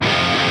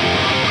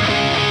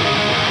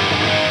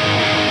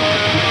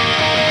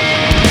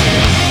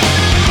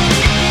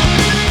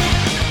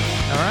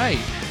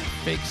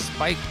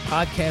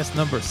Strike podcast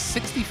number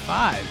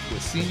 65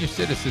 with senior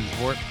citizens.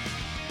 Bort,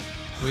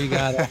 we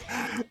got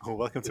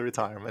Welcome to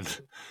retirement.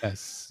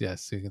 yes,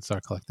 so you can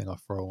start collecting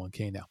off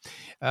 401k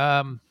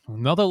now.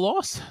 Another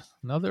loss,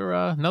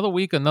 another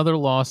week, another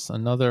loss,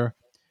 another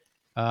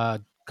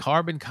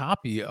carbon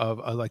copy of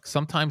like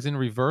sometimes in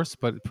reverse,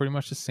 but pretty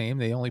much the same.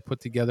 They only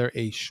put together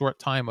a short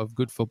time of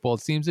good football.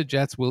 It seems the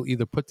Jets will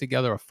either put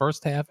together a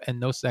first half and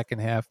no second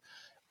half,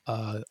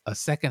 a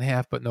second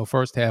half but no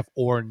first half,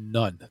 or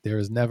none. There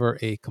is never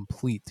a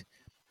complete,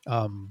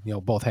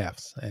 both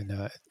halves,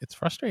 and it's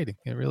frustrating.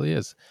 It really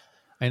is.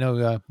 I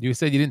know you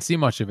said you didn't see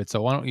much of it,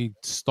 so why don't you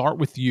start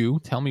with you?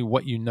 Tell me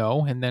what you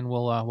know, and then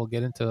we'll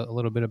get into a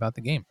little bit about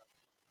the game.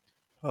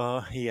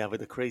 Yeah,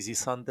 with the crazy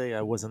Sunday,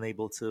 I wasn't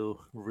able to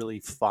really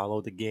follow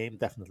the game.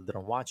 Definitely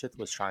didn't watch it.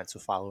 Was trying to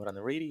follow it on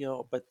the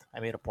radio, but I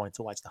made a point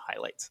to watch the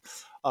highlights.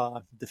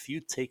 The few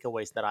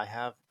takeaways that I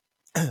have,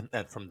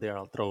 and from there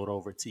I'll throw it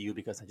over to you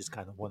because I just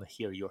kind of want to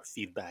hear your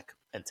feedback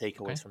and Okay,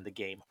 takeaways from the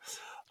game.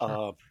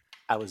 sure. Uh,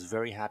 I was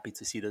very happy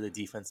to see that the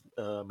defense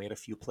made a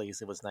few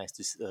plays. It was nice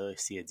to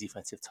see a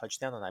defensive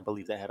touchdown, and I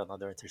believe they had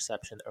another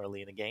interception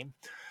early in the game,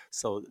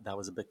 so that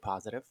was a big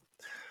positive.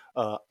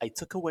 I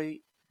took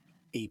away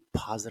a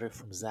positive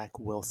from Zach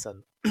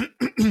Wilson.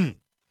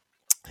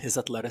 His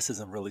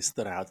athleticism really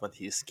stood out when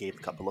he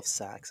escaped a couple of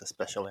sacks,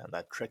 especially on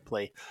that trick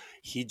play.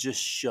 He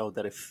just showed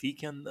that if he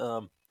can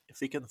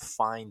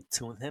fine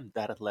tune him,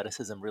 that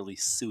athleticism really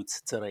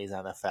suits today's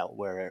NFL,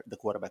 where the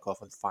quarterback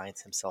often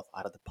finds himself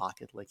out of the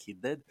pocket like he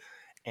did,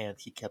 and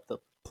he kept the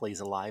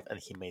plays alive and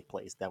he made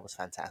plays. That was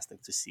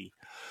fantastic to see.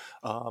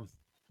 Um,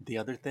 the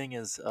other thing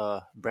is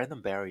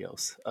Brandon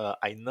Barrios.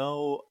 I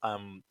know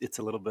it's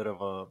a little bit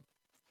of a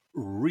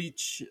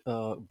reach,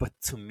 but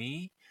to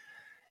me,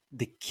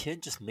 the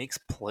kid just makes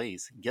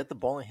plays. Get the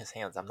ball in his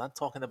hands. We're not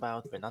talking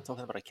about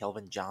a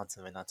Kelvin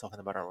Johnson. We're not talking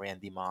about a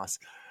Randy Moss,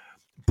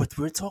 but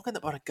we're talking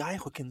about a guy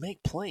who can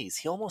make plays.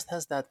 He almost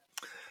has that,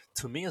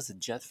 to me as a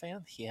Jet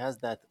fan, he has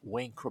that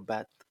Wayne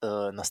Corbett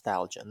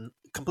nostalgia.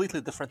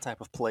 Completely different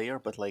type of player,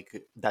 but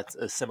like that's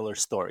a similar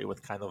story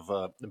with kind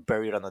of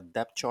buried on a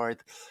depth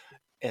chart.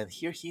 And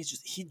here he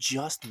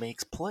just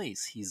makes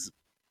plays. He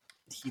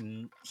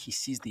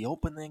sees the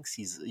openings.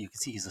 You can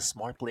see he's a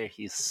smart player.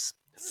 He's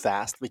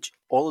fast, which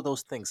all of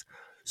those things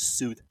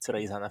suit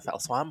today's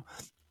NFL. So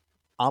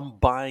I'm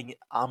buying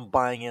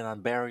in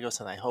on Barrios,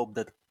 and I hope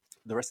that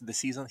the rest of the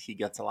season he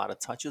gets a lot of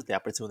touches. The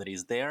opportunity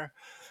is there,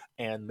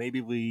 and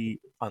maybe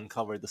we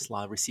uncover the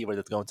slot receiver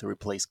that's going to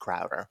replace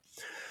Crowder.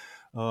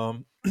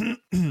 Um,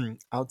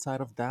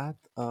 outside of that,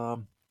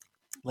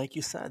 like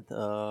you said,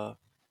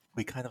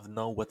 we kind of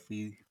know what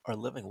we are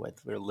living with.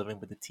 We're living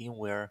with a team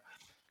where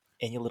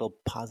any little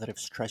positive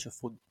stretch of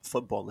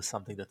football is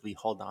something that we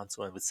hold on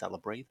to and we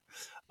celebrate.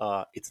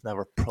 It's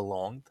never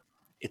prolonged.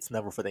 It's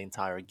never for the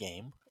entire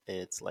game.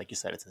 It's like you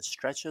said, it's in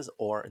stretches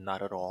or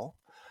not at all.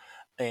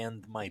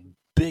 And my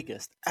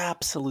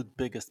absolute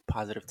biggest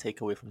positive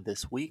takeaway from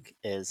this week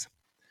is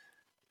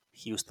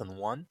Houston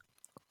won.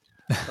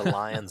 The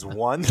Lions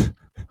won.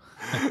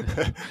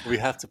 We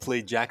have to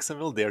play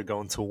Jacksonville. They're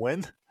going to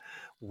win.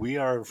 We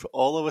are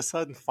all of a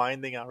sudden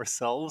finding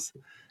ourselves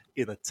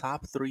in a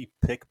top three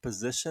pick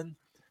position.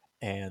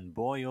 And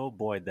boy, oh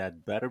boy,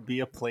 that better be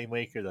a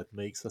playmaker that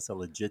makes us a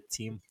legit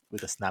team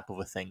with a snap of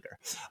a finger.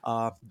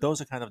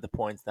 Those are kind of the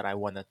points that I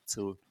wanted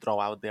to throw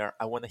out there.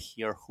 I want to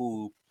hear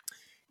who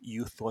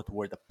you thought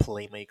were the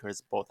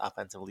playmakers, both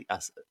offensively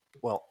as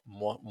well,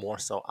 more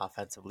so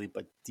offensively,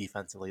 but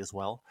defensively as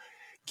well.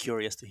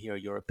 Curious to hear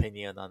your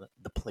opinion on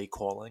the play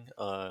calling,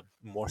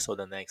 more so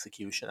than the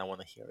execution. I want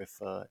to hear if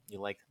you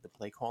like the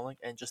play calling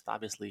and just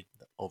obviously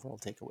the overall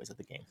takeaways of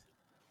the game.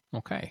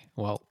 Okay,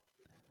 well,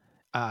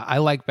 I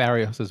like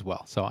Barrios as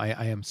well, so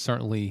I am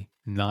certainly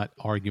not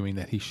arguing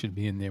that he should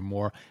be in there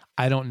more.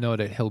 I don't know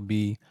that he'll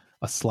be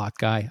a slot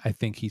guy. I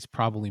think he's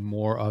probably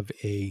more of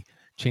a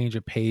change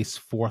of pace,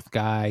 fourth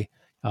guy.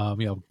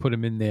 Put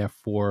him in there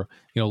for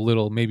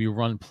little maybe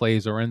run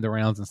plays or end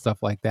arounds and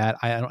stuff like that.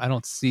 I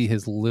don't see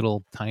his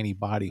little tiny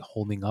body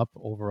holding up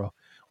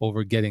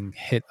over getting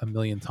hit a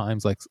million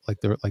times like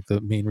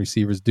the main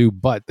receivers do.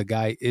 But the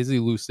guy is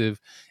elusive,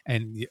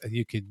 and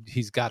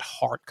he's got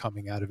heart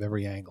coming out of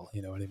every angle.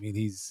 You know what I mean?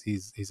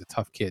 He's a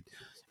tough kid.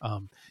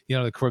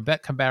 The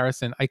Corbett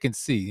comparison, I can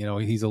see.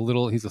 He's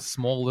a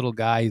small little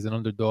guy. He's an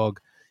underdog.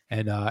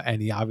 And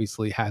he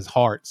obviously has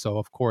heart, so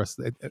of course,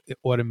 it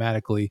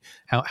automatically.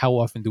 How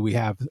often do we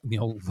have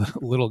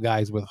little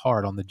guys with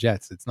heart on the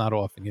Jets? It's not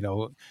often.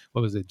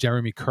 What was it?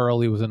 Jeremy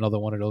Curley was another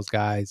one of those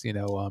guys.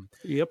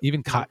 Yep.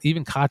 Even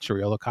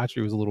Kotchery, although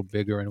Kotchery was a little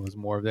bigger and was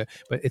more of that,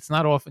 but it's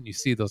not often you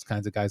see those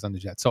kinds of guys on the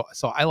Jets.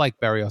 So I like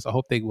Barrios. I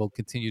hope they will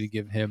continue to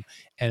give him,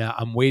 and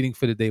I'm waiting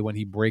for the day when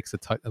he breaks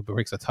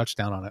a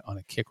touchdown on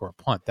a kick or a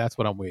punt. That's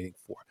what I'm waiting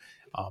for.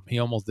 He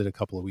almost did a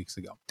couple of weeks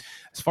ago.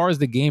 As far as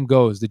the game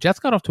goes, the Jets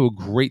got off to a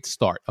great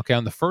start. Okay,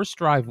 on the first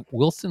drive,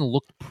 Wilson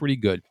looked pretty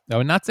good. I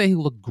would not say he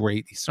looked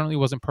great. He certainly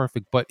wasn't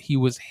perfect, but he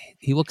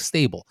looked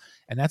stable,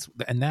 and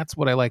that's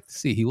what I like to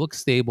see. He looked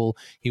stable.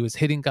 He was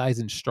hitting guys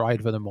in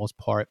stride for the most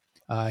part.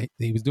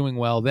 He was doing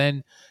well.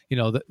 Then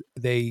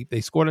they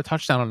scored a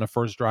touchdown on the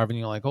first drive, and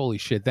you're like, holy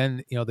shit.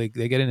 Then they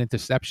get an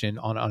interception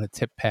on a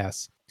tip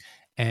pass,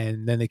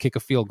 and then they kick a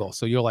field goal.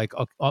 So you're like,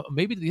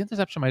 maybe the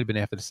interception might have been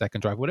after the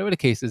second drive. Whatever the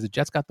case is, the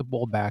Jets got the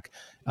ball back,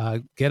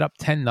 get up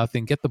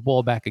 10-0, get the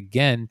ball back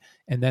again,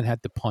 and then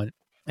had to punt.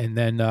 And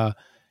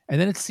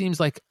then it seems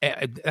like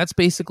that's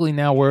basically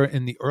now we're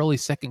in the early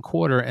second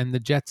quarter, and the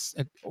Jets,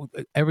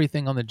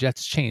 everything on the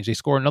Jets changed. They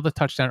score another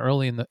touchdown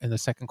early in the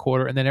second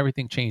quarter, and then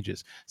everything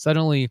changes.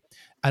 Suddenly,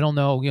 I don't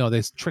know,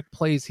 there's trick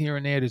plays here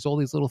and there. There's all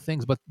these little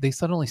things, but they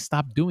suddenly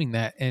stop doing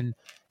that, and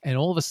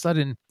all of a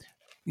sudden,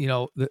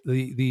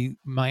 the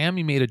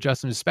Miami made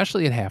adjustments,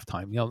 especially at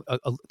halftime.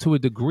 To a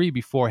degree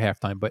before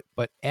halftime,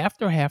 but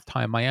after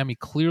halftime, Miami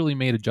clearly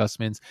made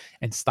adjustments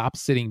and stopped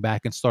sitting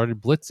back and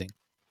started blitzing.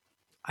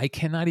 I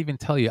cannot even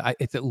tell you.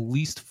 It's at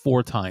least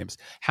 4 times.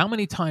 How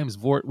many times,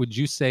 Vort, would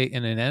you say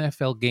in an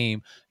NFL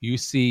game you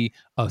see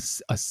a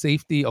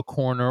safety, a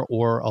corner,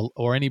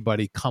 or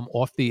anybody come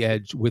off the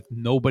edge with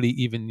nobody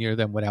even near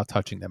them without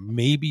touching them?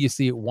 Maybe you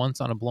see it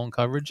once on a blown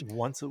coverage,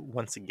 Once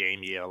a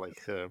game, yeah.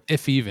 Like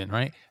if even,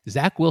 right?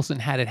 Zach Wilson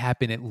had it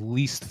happen at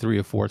least 3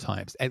 or 4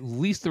 times. At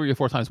least 3 or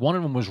 4 times. One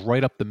of them was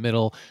right up the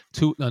middle.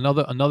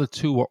 Another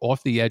two were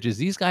off the edges.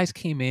 These guys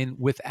came in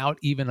without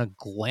even a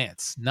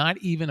glance. Not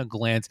even a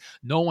glance.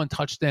 No one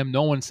touched them.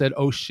 No one said,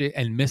 "Oh shit,"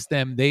 and missed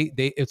them. They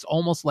it's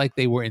almost like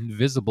they were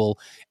invisible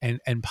and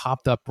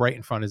popped up right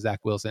in front of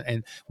Zach Wilson.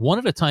 And one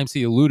of the times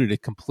he eluded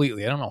it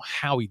completely. I don't know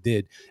how he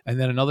did. And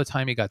then another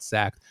time he got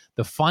sacked.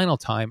 The final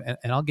time,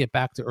 and I'll get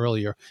back to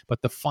earlier,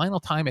 but the final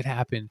time it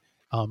happened,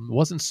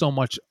 wasn't so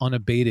much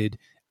unabated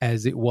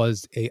as it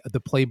was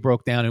the play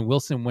broke down and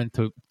Wilson went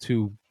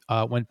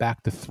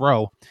back to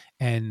throw,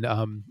 and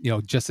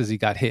just as he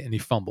got hit and he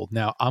fumbled.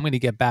 Now I'm going to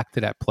get back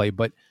to that play,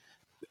 but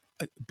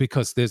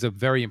because there's a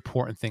very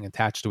important thing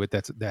attached to it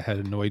that had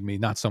annoyed me.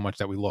 Not so much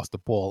that we lost the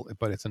ball,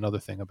 but it's another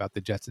thing about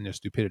the Jets and their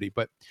stupidity.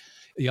 But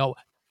you know,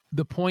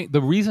 the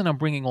reason I'm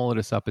bringing all of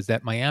this up is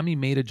that Miami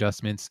made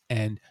adjustments,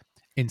 and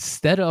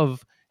instead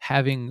of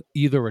having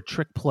either a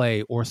trick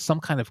play or some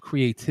kind of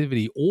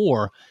creativity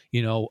or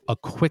a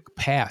quick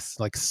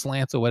pass like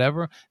slants or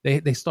whatever,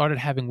 they started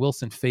having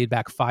Wilson fade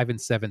back 5 and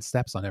 7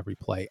 steps on every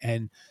play.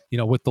 And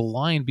with the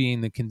line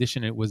being the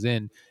condition it was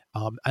in,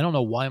 I don't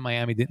know why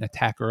Miami didn't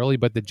attack early,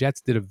 but the Jets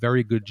did a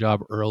very good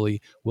job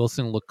early.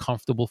 Wilson looked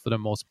comfortable for the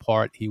most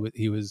part. He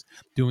was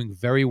doing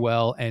very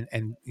well,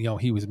 and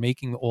he was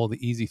making all the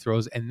easy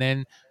throws, and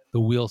then the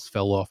wheels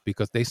fell off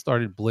because they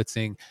started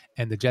blitzing,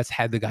 and the Jets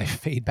had the guy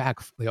fade back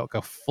like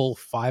a full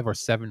 5 or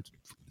 7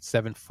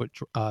 foot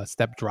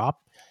step drop,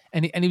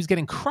 and he was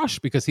getting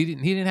crushed because he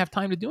didn't have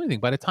time to do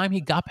anything. By the time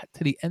he got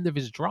to the end of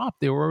his drop,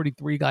 there were already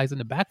 3 guys in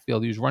the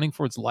backfield. He was running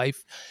for his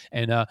life,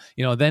 and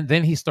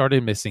then he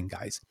started missing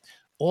guys.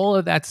 All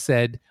of that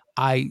said,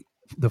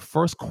 the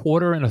first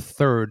quarter and a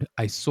third,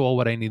 I saw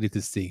what I needed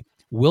to see.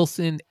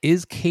 Wilson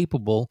is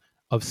capable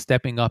of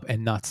stepping up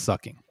and not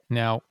sucking.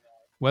 Now,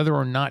 whether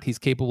or not he's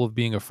capable of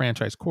being a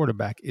franchise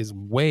quarterback is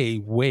way,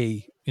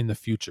 way in the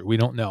future. We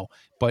don't know,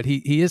 but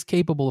he is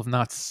capable of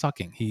not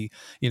sucking.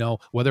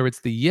 Whether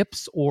it's the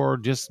yips or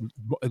just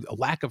a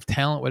lack of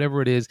talent,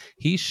 whatever it is,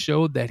 he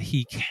showed that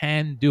he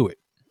can do it.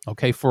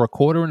 Okay, for a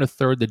quarter and a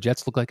third, the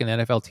Jets look like an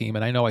NFL team.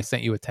 And I know I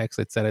sent you a text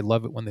that said I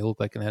love it when they look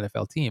like an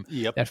NFL team.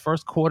 yep. That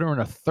first quarter and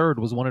a third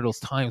was one of those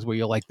times where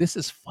you're like, this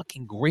is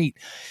fucking great.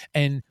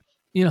 And,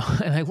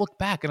 and I look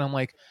back and I'm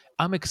like,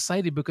 I'm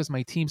excited because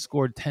my team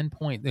scored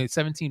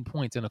 17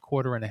 points in a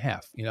quarter and a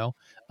half,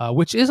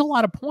 which is a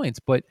lot of points.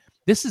 But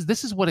this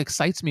is what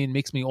excites me and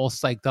makes me all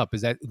psyched up,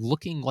 is that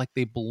looking like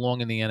they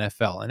belong in the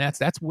NFL. And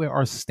that's where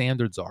our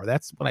standards are.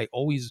 That's what I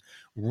always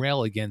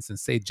rail against and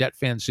say Jet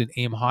fans should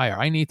aim higher.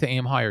 I need to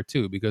aim higher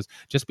too, because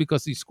just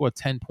because you scored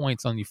 10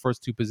 points on your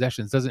first 2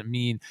 possessions doesn't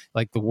mean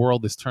like the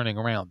world is turning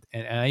around.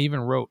 And I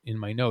even wrote in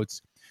my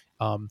notes,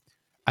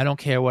 I don't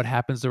care what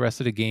happens the rest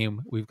of the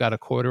game. We've got a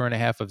quarter and a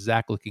half of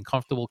Zach looking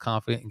comfortable,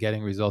 confident, and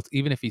getting results.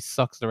 Even if he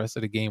sucks the rest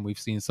of the game, we've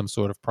seen some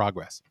sort of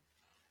progress.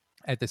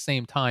 At the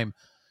same time,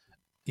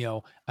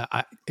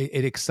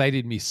 it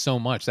excited me so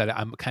much that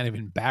I'm kind of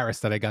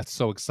embarrassed that I got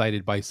so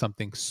excited by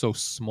something so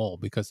small,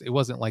 because it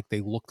wasn't like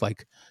they looked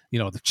like,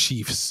 the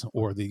Chiefs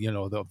or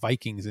the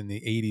Vikings in the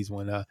 80s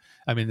when, the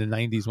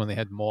 90s when they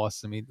had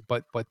Moss.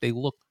 But they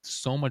looked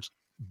so much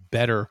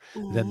better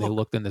than they Look,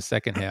 looked in the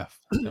second half.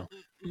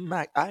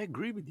 Mac, I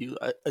agree with you.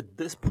 At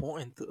this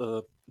point,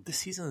 this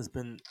season has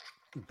been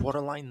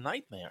borderline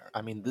nightmare.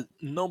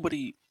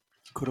 Nobody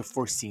could have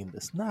foreseen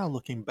this. Now,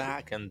 looking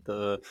back, and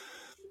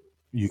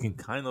you can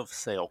kind of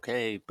say,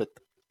 okay, but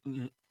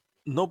n-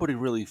 nobody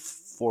really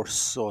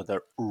foresaw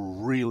that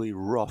really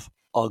rough,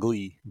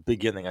 ugly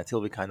beginning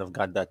until we kind of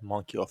got that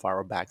monkey off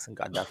our backs and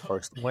got that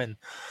first win.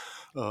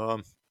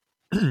 Um,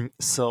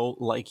 so,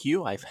 like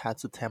you, I've had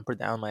to temper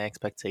down my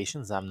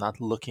expectations. I'm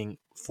not looking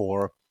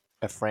for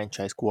a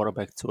franchise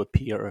quarterback to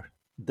appear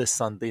this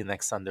Sunday,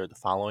 next Sunday, or the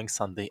following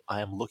Sunday.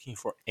 I am looking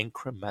for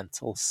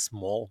incremental,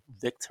 small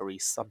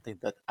victories, something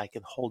that I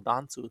can hold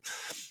on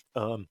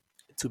um,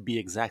 to be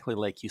exactly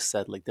like you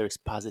said. Like there's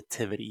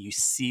positivity. You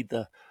see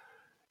the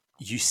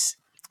you s-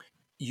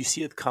 you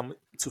see it come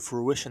to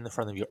fruition in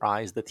front of your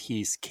eyes that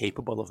he's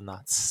capable of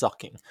not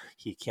sucking.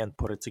 He can't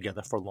put it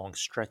together for long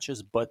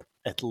stretches, but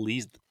at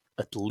least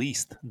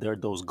there are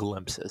those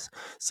glimpses.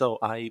 So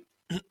I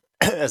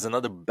as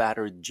another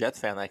battered Jet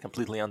fan, I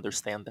completely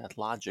understand that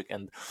logic.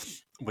 And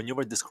when you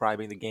were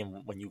describing the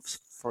game, when you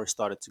first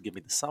started to give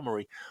me the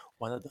summary,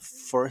 one of the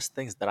first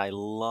things that I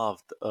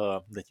loved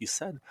that you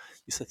said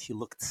he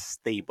looked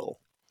stable.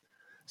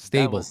 That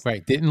Stable, was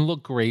right? Didn't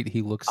look great.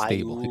 He looked I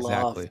stable.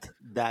 Exactly. loved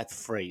that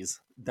phrase.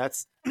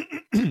 That's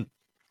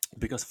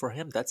because for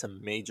him that's a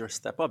major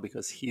step up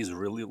because he's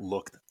really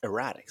looked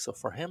erratic. So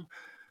for him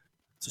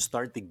to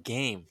start the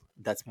game,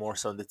 that's more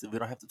so that we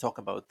don't have to talk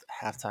about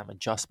halftime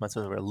adjustments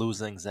when we're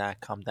losing.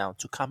 Zach, come down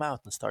to come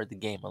out and start the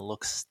game and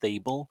look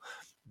stable.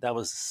 That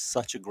was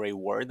such a great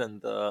word,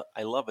 and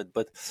I love it.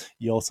 But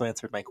you also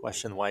answered my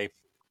question why.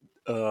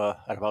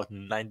 At about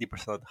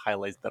 90% of the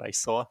highlights that I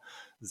saw,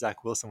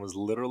 Zach Wilson was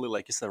literally,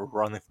 like you said,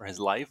 running for his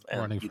life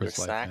and Running for either his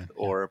life, sacked man.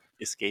 Yeah. or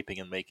escaping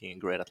and making a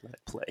great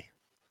athletic play.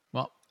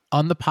 Well,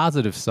 on the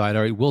positive side,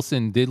 all right,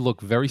 Wilson did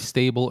look very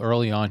stable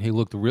early on.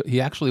 He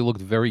actually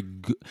looked very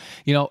good.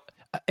 You know,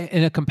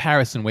 in a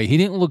comparison way, he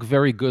didn't look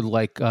very good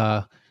like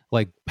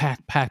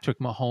Patrick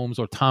Mahomes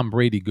or Tom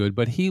Brady good,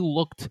 but he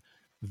looked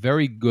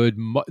very good,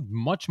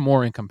 much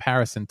more in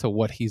comparison to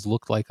what he's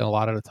looked like a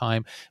lot of the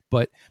time.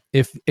 But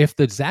if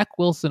the Zach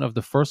Wilson of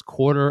the first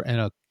quarter and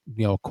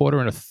a quarter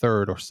and a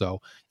third or so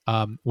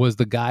was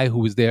the guy who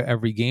was there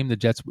every game, the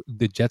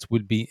Jets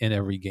would be in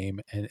every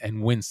game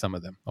and win some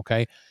of them.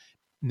 Okay,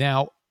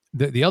 now,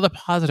 the other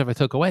positive I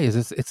took away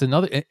is it's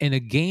another in a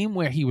game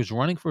where he was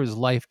running for his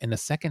life in the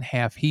second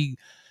half.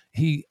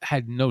 He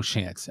had no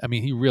chance. I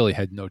mean, he really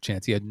had no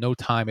chance. He had no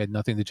time, had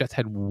nothing. The Jets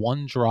had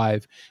one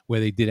drive where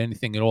they did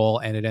anything at all,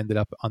 and it ended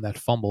up on that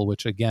fumble,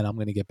 which again I'm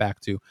going to get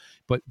back to.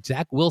 But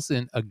Zach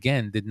Wilson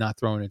again did not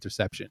throw an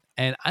interception,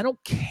 and I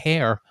don't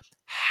care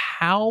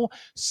how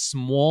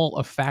small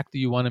a factor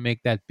you want to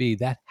make that be.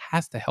 That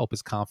has to help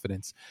his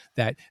confidence.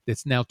 That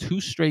it's now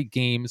two straight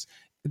games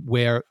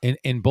where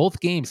in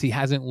both games he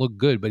hasn't looked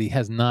good, but he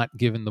has not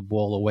given the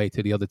ball away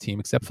to the other team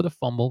except for the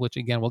fumble, which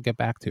again we'll get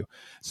back to.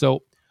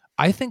 So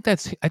I think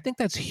that's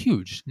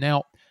huge.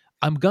 Now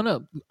I'm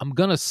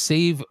gonna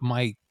save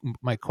my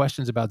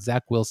questions about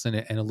Zach Wilson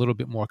and a little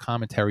bit more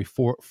commentary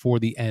for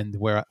the end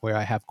where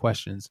I have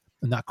questions,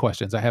 not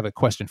questions. I have a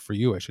question for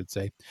you, I should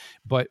say,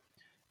 but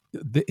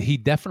he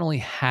definitely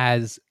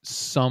has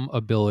some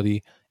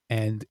ability,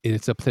 and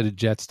it's up to the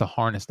Jets to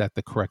harness that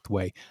the correct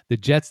way. The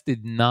Jets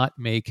did not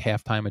make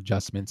halftime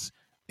adjustments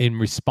in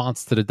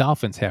response to the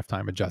Dolphins'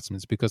 halftime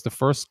adjustments because the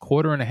first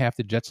quarter and a half,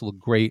 the Jets looked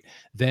great.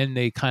 Then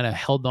they kind of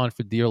held on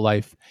for dear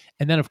life,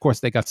 and then of course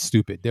they got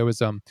stupid. There was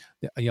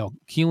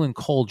Keelan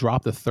Cole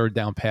dropped a third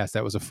down pass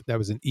that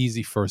was an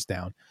easy first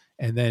down,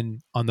 and then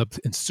on the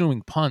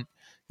ensuing punt,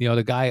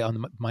 the guy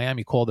on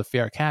Miami called a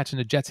fair catch, and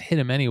the Jets hit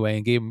him anyway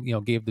and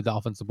gave the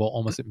Dolphins the ball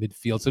almost at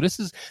midfield. So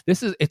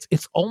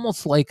it's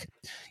almost like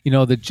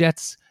the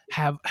Jets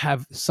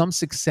have some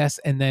success,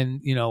 and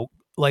then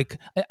like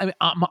I mean,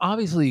 I'm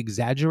obviously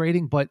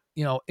exaggerating, but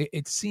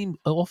it seemed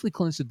awfully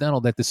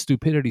coincidental that the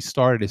stupidity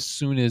started as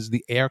soon as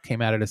the air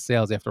came out of the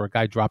sails after a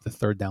guy dropped a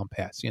third down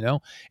pass.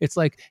 It's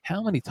like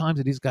how many times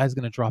are these guys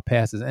going to drop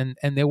passes? And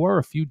there were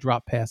a few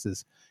drop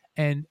passes,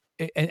 and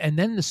and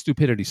then the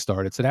stupidity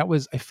started. So that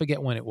was, I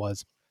forget when it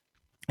was.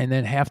 And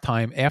then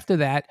halftime, after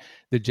that,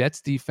 the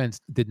Jets defense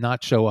did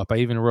not show up. I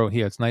even wrote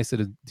here, it's nice of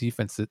the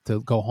defense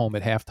to go home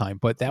at halftime,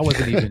 but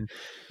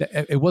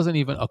it wasn't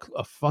even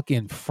a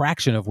fucking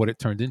fraction of what it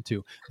turned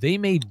into. They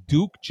made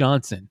Duke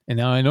Johnson, and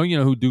now I know you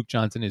know who Duke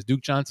Johnson is.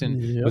 Duke Johnson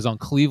Yep. was on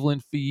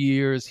Cleveland for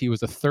years. He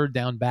was a third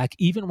down back.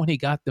 Even when he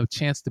got the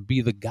chance to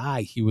be the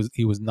guy, he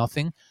was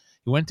nothing.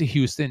 He went to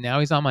Houston. Now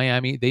he's on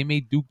Miami. They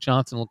made Duke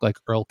Johnson look like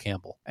Earl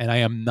Campbell, and I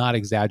am not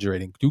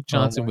exaggerating. Duke Oh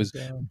Johnson my was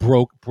god.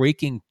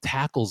 breaking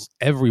tackles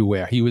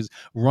everywhere. He was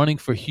running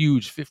for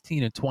huge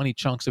 15 and 20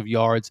 chunks of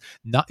yards,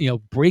 not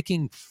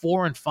breaking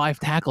 4 and 5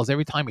 tackles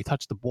every time he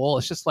touched the ball.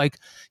 It's just like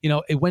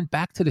it went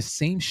back to the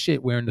same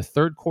shit where in the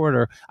third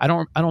quarter, I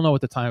don't know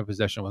what the time of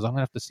possession was. I'm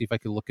gonna have to see if I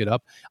can look it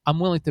up. I'm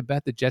willing to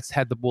bet the Jets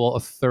had the ball a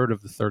third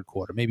of the third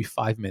quarter, maybe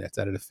 5 minutes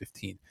out of the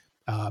 15.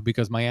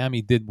 Because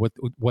Miami did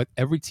what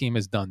every team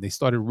has done. They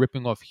started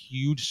ripping off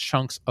huge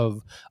chunks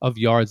of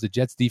yards. The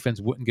Jets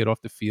defense wouldn't get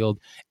off the field,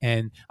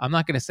 and I'm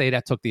not going to say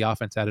that took the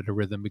offense out of the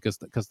rhythm because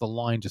the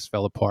line just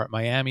fell apart.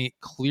 Miami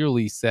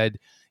clearly said,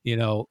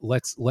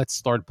 let's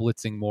start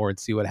blitzing more and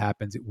see what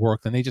happens. It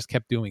worked, and they just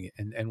kept doing it.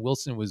 And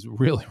Wilson was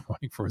really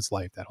running for his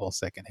life that whole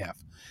second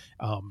half.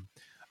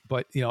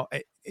 But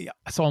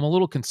so I'm a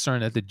little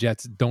concerned that the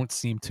Jets don't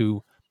seem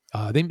to.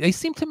 They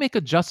seem to make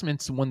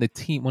adjustments when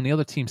the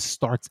other team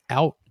starts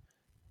out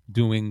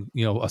doing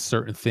a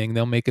certain thing.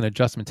 They'll make an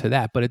adjustment to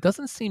that, but it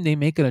doesn't seem they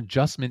make an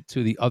adjustment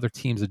to the other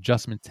team's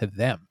adjustment to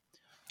them.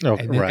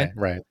 Okay, And right,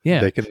 right.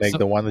 yeah, They can make so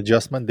the one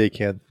adjustment, they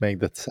can't make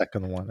the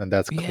second one, and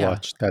that's yeah.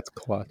 clutch. That's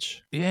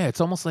clutch. Yeah, it's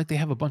almost like they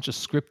have a bunch of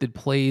scripted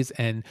plays,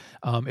 and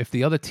if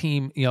the other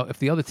team, if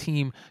the other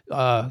team,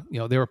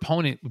 their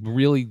opponent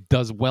really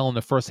does well in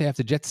the first half,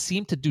 the Jets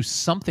seem to do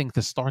something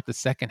to start the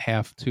second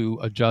half to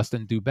adjust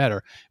and do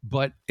better.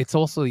 But it's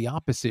also the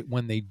opposite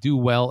when they do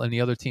well and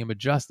the other team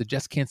adjusts. The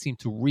Jets can't seem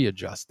to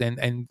readjust,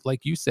 and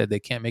like you said, they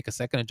can't make a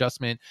second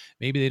adjustment.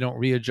 Maybe they don't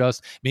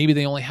readjust. Maybe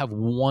they only have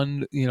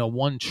one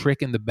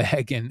trick in the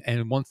bag,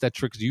 and once that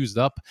trick's used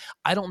up,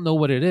 I don't know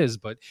what it is,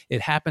 but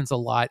it happens a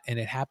lot, and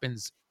it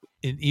happens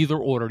in either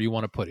order you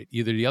want to put it.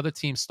 Either the other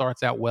team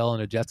starts out well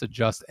and the Jets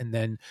adjust, and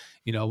then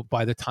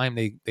by the time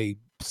they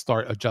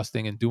start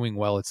adjusting and doing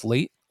well, it's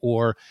late,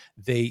 or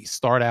they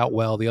start out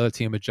well, the other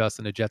team adjusts,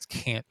 and the Jets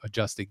can't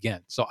adjust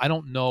again. So I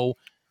don't know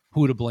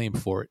who to blame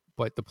for it,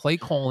 but the play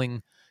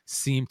calling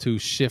seemed to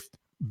shift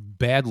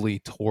badly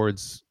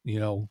towards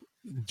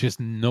just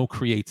no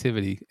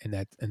creativity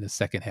in the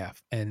second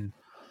half. And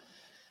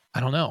I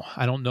don't know.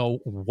 I don't know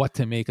what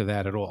to make of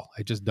that at all.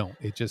 I just don't.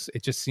 It just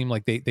seemed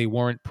like they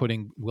weren't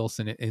putting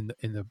Wilson in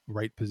the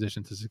right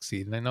position to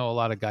succeed. And I know a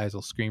lot of guys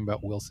will scream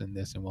about Wilson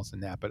this and Wilson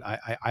that, but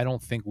I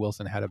don't think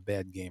Wilson had a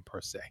bad game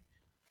per se.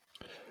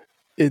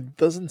 It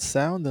doesn't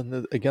sound,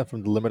 and again,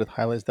 from the limited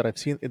highlights that I've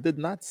seen, it did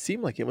not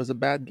seem like it was a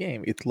bad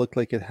game. It looked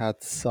like it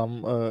had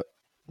some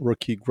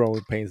rookie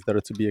growing pains that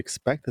are to be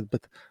expected,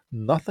 but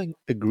nothing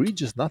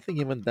egregious, nothing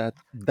even that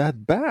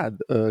bad.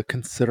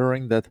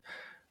 Considering that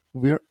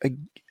we're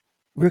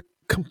we're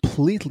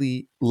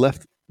completely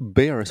left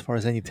bare as far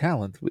as any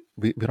talent.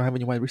 We don't have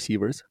any wide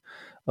receivers.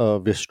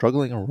 We're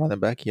struggling on running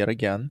back yet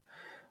again.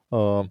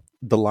 The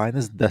line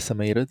is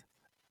decimated,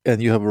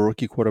 and you have a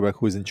rookie quarterback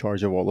who is in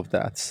charge of all of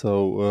that.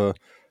 So,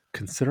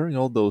 considering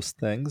all those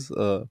things,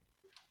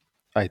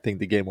 I think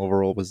the game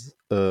overall was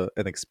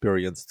an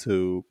experience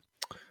to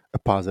a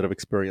positive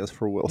experience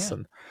for Yeah,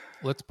 Wilson.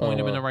 let's point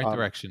him in the right I'm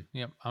direction.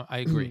 Yeah, I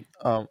agree.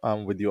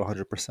 I'm with you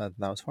 100%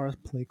 now. As far as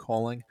play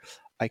calling,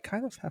 I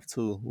kind of have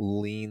to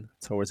lean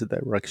towards the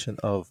direction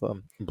of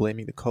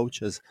blaming the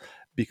coaches,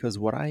 because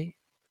what I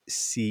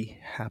see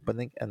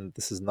happening, and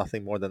this is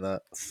nothing more than a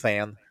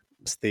fan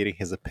stating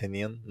his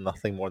opinion,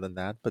 nothing more than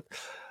that, but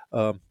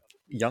um,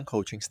 young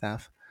coaching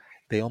staff,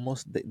 they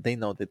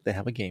know that they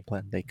have a game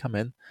plan. They come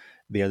in,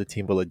 the other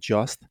team will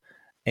adjust,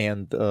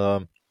 and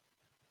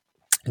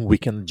we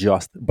can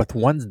adjust. But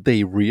once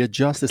they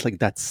readjust, it's like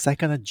that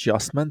second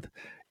adjustment.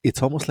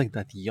 It's almost like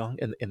that young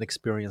and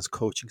inexperienced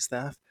coaching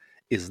staff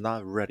is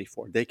not ready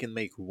for. They can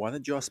make one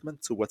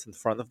adjustment to what's in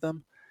front of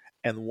them,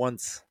 and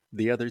once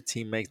the other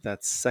team makes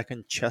that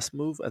second chess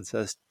move and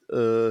says,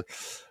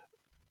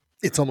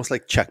 it's almost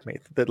like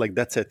checkmate. That like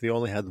that's it. We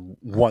only had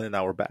one in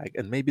our bag,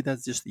 and maybe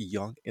that's just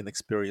young,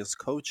 inexperienced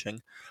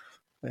coaching,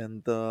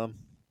 and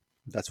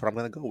that's what I'm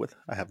gonna go with.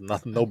 I have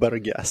nothing, no better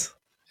guess.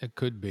 It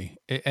could be.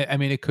 I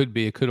mean, it could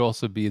be. It could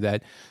also be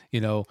that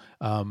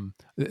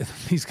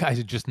these guys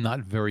are just not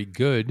very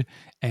good,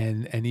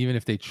 and even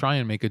if they try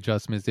and make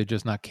adjustments, they're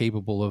just not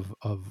capable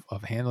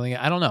of handling it.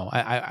 I don't know.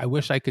 I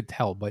wish I could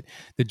tell, but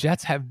the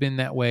Jets have been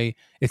that way.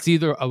 It's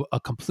either a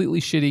completely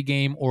shitty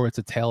game or it's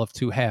a tale of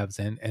two halves,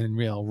 and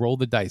roll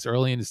the dice.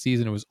 Early in the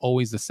season, it was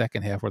always the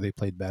second half where they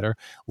played better.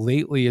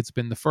 Lately, it's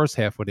been the first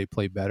half where they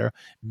played better.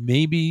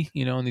 Maybe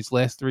in these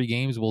last three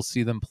games, we'll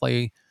see them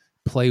play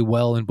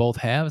well in both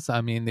halves.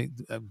 I mean,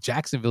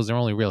 Jacksonville's their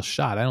only real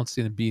shot. I don't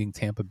see them beating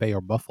Tampa Bay or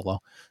Buffalo.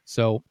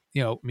 So,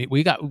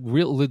 we got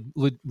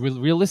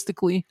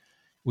realistically,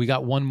 we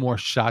got one more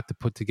shot to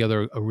put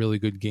together a really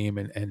good game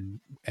and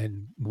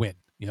win.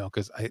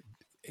 Because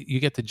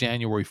you get to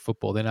January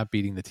football, they're not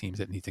beating the teams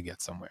that need to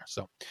get somewhere.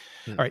 So, all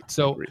Mm, right.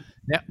 So agreed.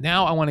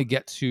 now I want to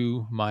get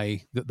to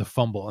the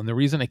fumble, and the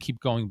reason I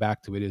keep going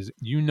back to it is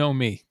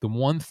me. The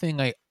one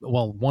thing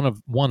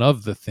one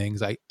of the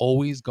things I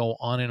always go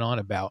on and on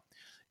about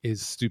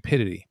is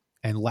stupidity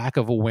and lack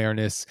of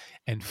awareness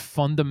and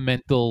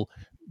fundamental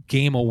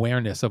game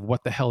awareness of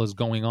what the hell is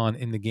going on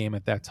in the game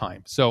at that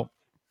time. So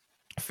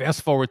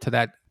fast forward to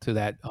that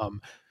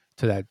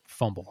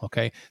fumble.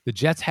 Okay, the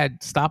Jets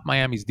had stopped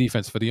Miami's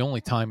defense for the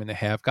only time in the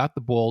half, got the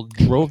ball,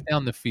 drove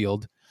down the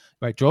field.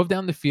 Right, drove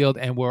down the field,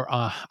 and were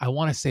I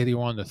want to say they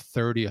were on the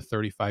 30 or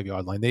 35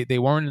 yard line. They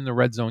weren't in the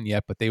red zone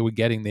yet, but they were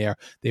getting there.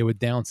 They were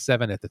down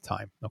 7 at the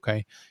time.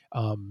 Okay,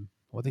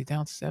 were they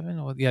down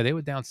 7? Yeah, they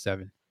were down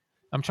 7.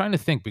 I'm trying to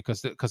think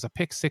because a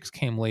pick six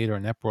came later,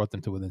 and that brought them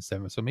to within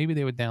 7. So maybe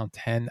they were down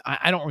 10.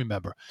 I don't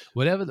remember.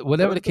 Whatever the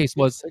Didn't the case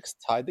pick was. six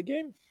tie the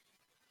game?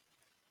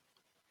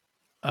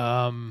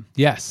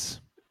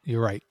 Yes,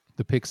 you're right.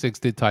 The pick six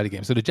did tie the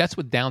game. So the Jets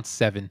were down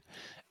 7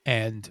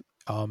 and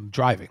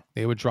driving.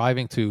 They were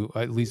driving to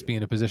at least be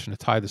in a position to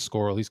tie the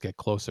score, or at least get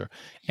closer.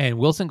 And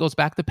Wilson goes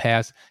back to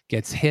pass,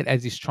 gets hit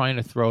as he's trying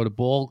to throw. The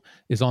ball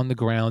is on the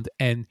ground,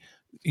 and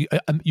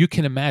you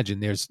can imagine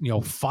there's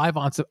five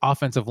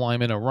offensive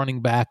linemen, a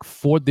running back,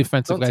 four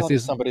defensive Don't guys. tell me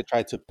There's somebody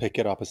tried to pick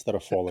it up instead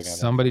of falling on it.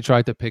 somebody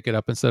tried to pick it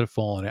up instead of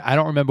falling it. I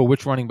don't remember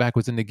which running back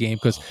was in the game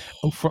because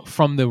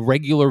from the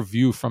regular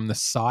view from the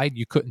side,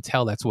 you couldn't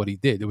tell that's what he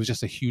did. It was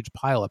just a huge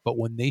pileup. But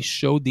when they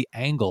showed the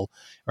angle,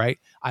 right,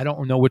 I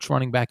don't know which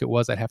running back it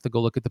was. I'd have to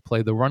go look at the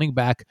play. The running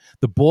back,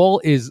 the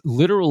ball is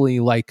literally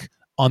like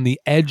on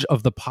the edge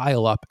of the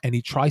pile up, and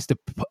he tries to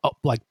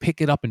like pick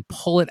it up and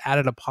pull it out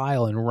of the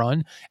pile and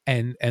run,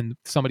 and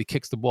somebody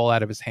kicks the ball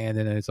out of his hand,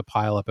 and then it's a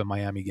pile up, and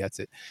Miami gets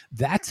it.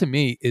 That to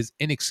me is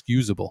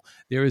inexcusable.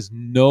 There is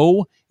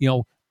no,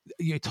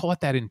 you're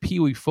taught that in Pee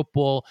Wee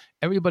football.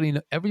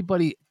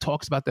 Everybody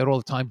talks about that all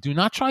the time. Do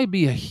not try to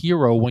be a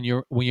hero when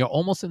you're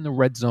almost in the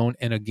red zone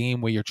in a game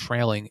where you're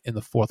trailing in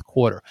the fourth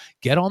quarter.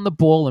 Get on the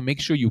ball and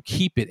make sure you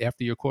keep it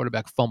after your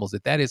quarterback fumbles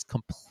it. That is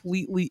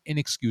completely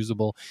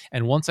inexcusable.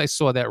 And once I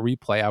saw that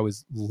replay, I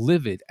was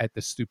livid at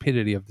the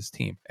stupidity of this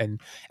team. And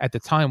at the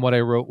time, what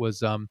I wrote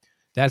was,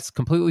 that's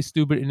completely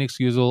stupid,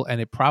 inexcusable,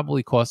 and it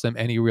probably cost them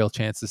any real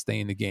chance to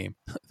stay in the game.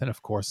 Then,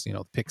 of course,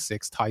 the pick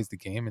six ties the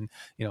game and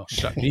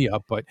shut me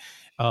up. But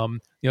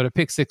the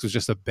pick six was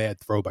just a bad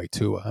throw by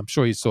Tua. I'm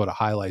sure you saw the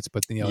highlights,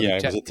 but the Yeah, it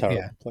Jet, was a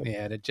terrible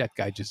play. the Jet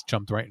guy just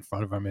jumped right in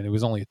front of him, and it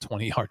was only a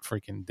 20-yard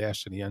freaking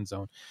dash to the end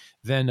zone.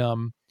 Then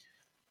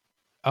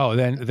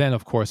then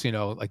of course,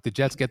 like the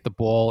Jets get the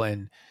ball,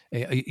 and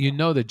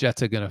the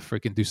Jets are gonna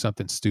freaking do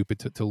something stupid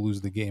to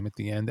lose the game at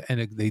the end,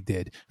 and they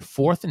did.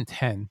 4th and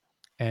 10,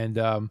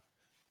 and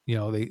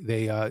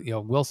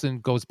Wilson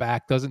goes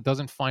back,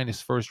 doesn't find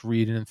his first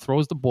read, and then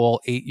throws the ball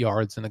 8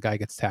 yards, and the guy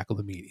gets tackled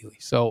immediately.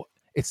 So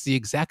it's the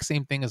exact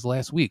same thing as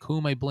last week. Who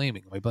am I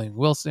blaming? Am I blaming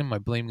Wilson? Am I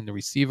blaming the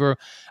receiver?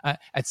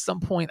 At some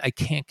point, I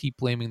can't keep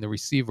blaming the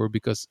receiver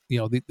because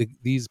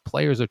these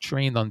players are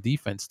trained on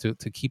defense to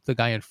keep the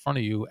guy in front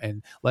of you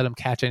and let him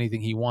catch anything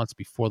he wants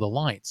before the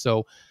line.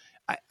 So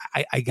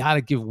I gotta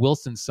give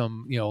Wilson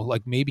some,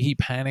 like maybe he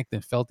panicked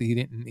and felt that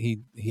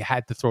he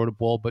had to throw the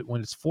ball, but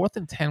when it's 4th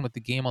and 10 with the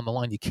game on the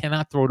line, you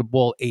cannot throw the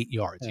ball 8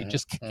 yards. You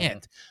just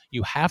can't.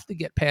 You have to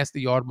get past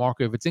the yard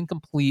marker. If it's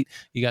incomplete,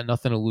 you got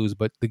nothing to lose.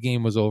 But the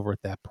game was over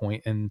at that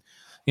point, and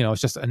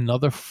it's just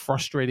another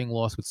frustrating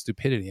loss with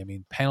stupidity. I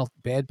mean,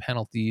 bad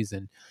penalties,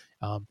 and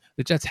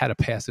the Jets had a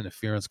pass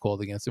interference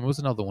called against them. It was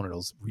another one of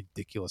those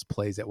ridiculous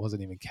plays that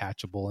wasn't even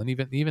catchable. And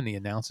even the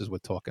announcers were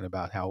talking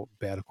about how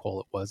bad a call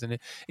it was. And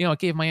it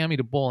gave Miami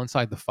the ball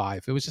inside the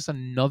 5. It was just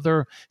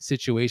another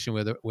situation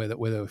where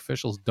the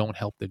officials don't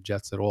help the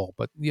Jets at all.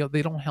 But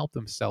they don't help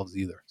themselves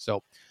either.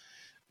 So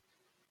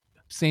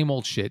same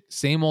old shit,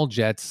 same old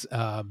Jets.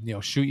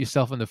 Shoot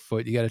yourself in the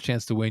foot. You got a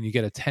chance to win. You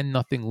get a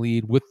 10-0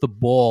 lead with the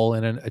ball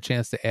and a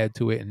chance to add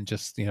to it, and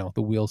just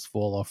the wheels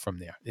fall off from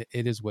there.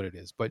 It is what it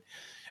is. But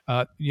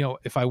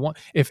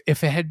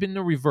if it had been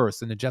the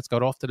reverse and the Jets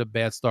got off to the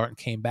bad start and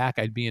came back,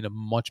 I'd be in a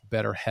much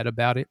better head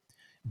about it.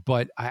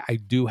 But I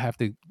do have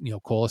to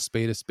call a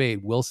spade a spade.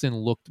 Wilson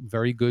looked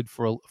very good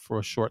for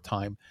a short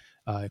time,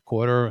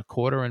 quarter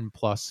and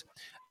plus.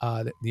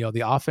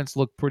 The offense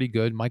looked pretty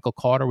good. Michael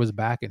Carter was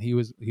back, and he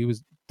was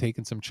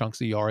taking some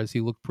chunks of yards. He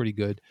looked pretty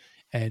good,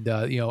 and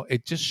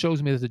it just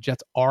shows me that the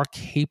Jets are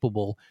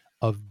capable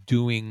of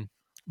doing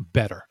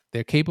better.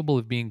 They're capable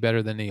of being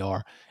better than they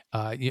are.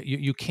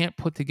 You can't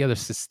put together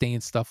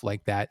sustained stuff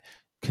like that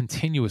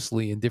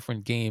continuously in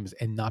different games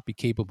and not be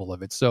capable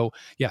of it. So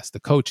yes, the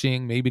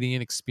coaching, maybe the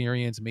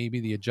inexperience, maybe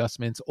the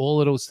adjustments, all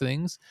of those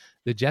things,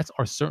 the Jets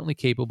are certainly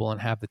capable and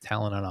have the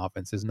talent on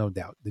offense. There's no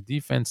doubt. The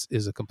defense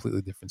is a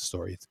completely different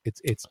story.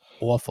 It's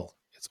awful.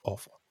 It's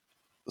awful.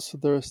 So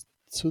there's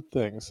two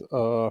things.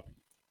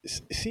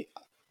 See,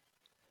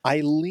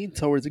 I lean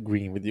towards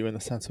agreeing with you in the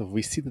sense of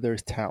we see that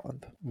there's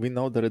talent. We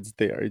know that it's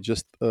there. It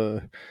just,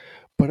 but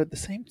at the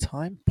same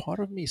time, part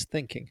of me is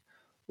thinking,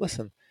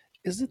 listen,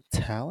 is it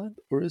talent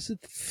or is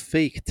it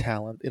fake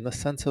talent in the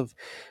sense of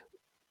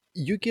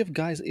you give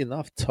guys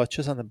enough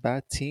touches on a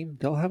bad team,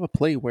 they'll have a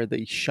play where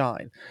they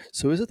shine.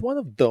 So is it one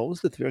of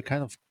those that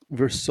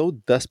we're so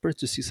desperate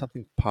to see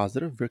something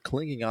positive, we're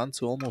clinging on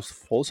to almost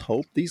false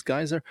hope? These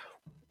guys are,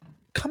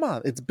 come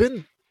on, it's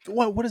been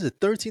what is it,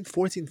 13,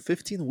 14,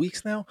 15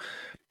 weeks now,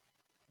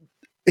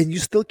 and you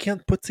still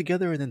can't put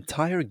together an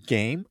entire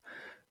game?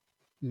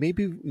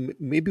 Maybe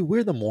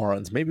we're the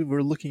morons. Maybe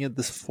we're looking at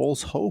this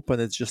false hope, and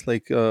it's just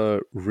like,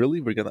 really,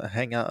 we're gonna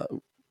hang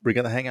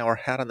our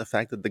hat on the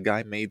fact that the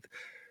guy made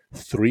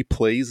 3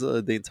 plays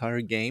the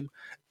entire game,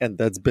 and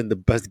that's been the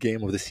best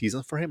game of the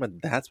season for him, and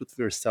that's what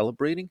we're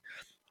celebrating.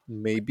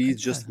 Maybe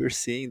it's just we're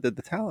seeing that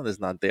the talent is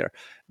not there.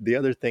 The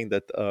other thing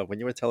that, when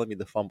you were telling me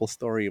the fumble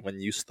story, when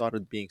you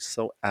started being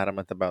so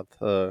adamant about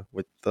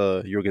what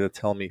you're gonna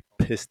tell me,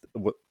 pissed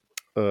what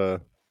uh,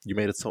 you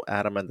made it so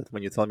adamant that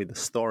when you tell me the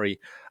story,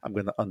 I'm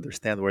gonna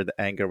understand where the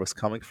anger was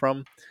coming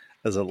from.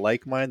 As a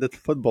like-minded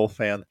football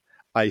fan,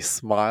 I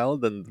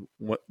smiled, and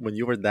when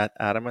you were that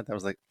adamant, I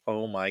was like,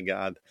 "Oh my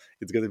god,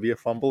 it's gonna be a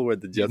fumble where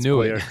the You Jets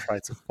knew it. player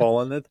tried to fall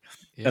on it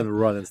Yep. and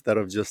run instead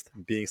of just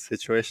being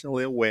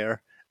situationally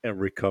aware and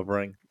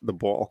recovering the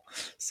ball.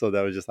 So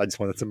that was just, I just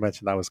wanted to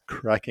mention, I was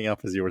cracking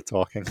up as you were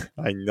talking.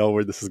 I know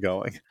where this is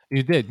going.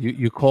 You did.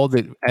 You called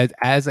it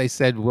as I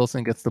said.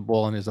 Wilson gets the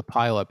ball and there's a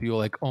pileup. You were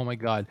like, "Oh my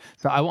god!"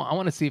 So I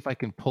want to see if I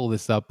can pull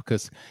this up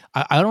because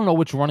I don't know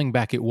which running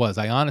back it was.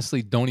 I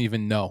honestly don't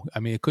even know. I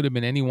mean, it could have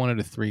been any one of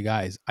the three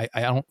guys. I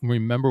don't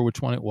remember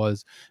which one it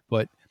was,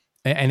 but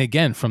and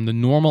again, from the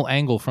normal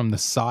angle from the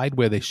side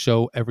where they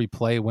show every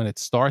play when it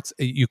starts,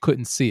 you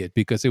couldn't see it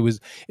because it was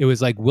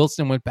like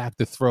Wilson went back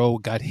to throw,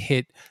 got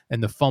hit,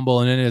 and the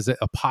fumble, and then there's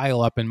a pile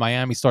up, and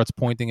Miami starts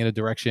pointing in a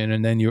direction,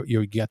 and then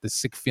you get the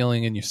sick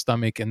feeling in your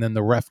stomach, and then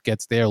the ref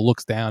gets there,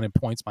 looks down, and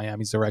points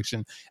Miami's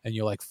direction, and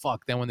you're like,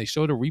 "Fuck!" Then when they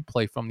show the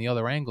replay from the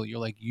other angle, you're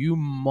like, "You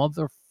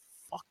motherfucker!"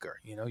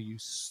 You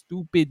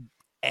stupid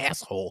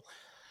asshole.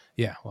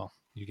 Yeah, well,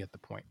 you get the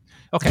point.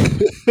 Okay,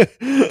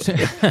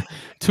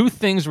 two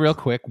things real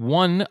quick.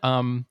 One,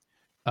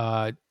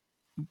 uh,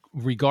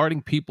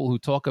 regarding people who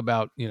talk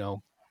about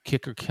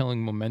kicker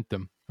killing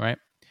momentum, right?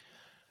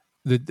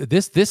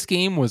 This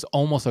game was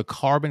almost a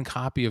carbon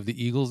copy of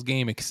the Eagles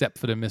game, except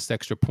for the missed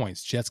extra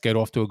points. Jets get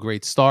off to a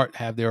great start,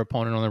 have their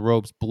opponent on the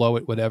ropes, blow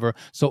it, whatever.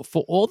 So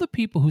for all the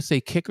people who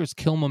say kickers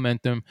kill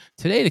momentum,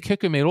 today the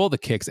kicker made all the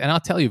kicks, and I'll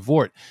tell you,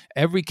 Vort,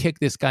 every kick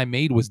this guy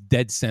made was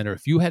dead center.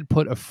 If you had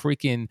put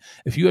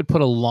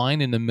a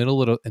line in the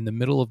middle of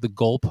the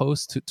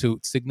goalpost to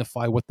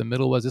signify what the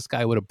middle was, this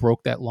guy would have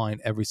broke that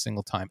line every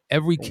single time.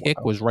 Every kick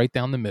was right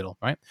down the middle,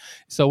 right?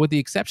 So with the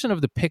exception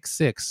of the pick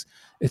six,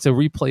 it's a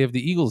replay of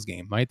the Eagles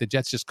game, right? The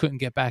Jets just couldn't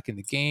get back in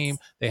the game.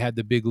 They had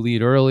the big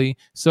lead early.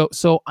 So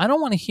I don't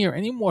want to hear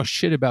any more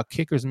shit about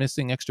kickers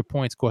missing extra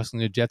points costing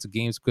the Jets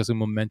games because of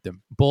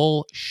momentum.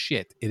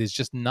 Bullshit. It is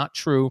just not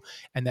true.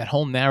 And that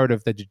whole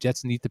narrative that the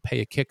Jets need to pay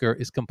a kicker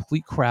is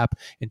complete crap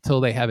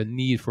until they have a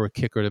need for a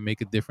kicker to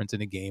make a difference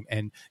in a game.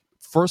 And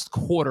first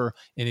quarter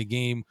in a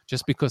game,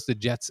 just because the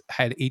Jets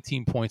had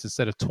 18 points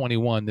instead of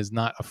 21 does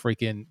not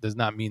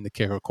mean the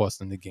kicker cost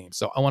them the game.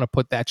 So I want to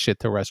put that shit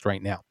to rest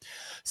right now.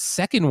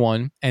 Second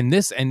one, and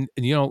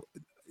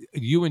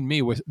you and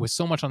me, we're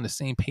so much on the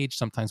same page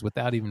sometimes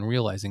without even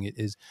realizing it,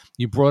 is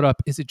you brought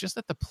up, is it just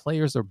that the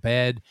players are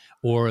bad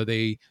or are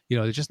they,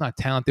 they're just not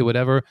talented,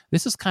 whatever?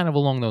 This is kind of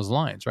along those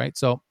lines, right?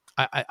 So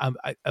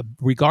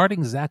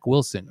regarding Zach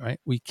Wilson, right?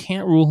 We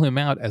can't rule him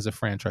out as a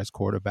franchise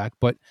quarterback,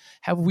 but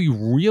have we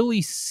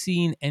really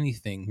seen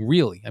anything?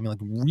 Really, I mean, like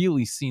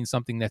really seen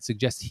something that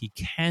suggests he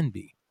can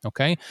be?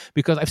 Okay,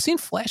 because I've seen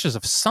flashes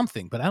of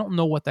something, but I don't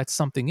know what that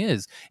something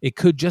is. It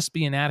could just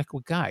be an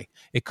adequate guy.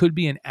 It could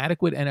be an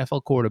adequate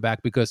NFL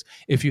quarterback, because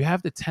if you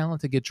have the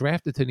talent to get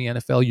drafted to the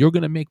NFL, you're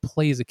going to make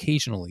plays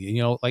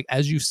occasionally. Like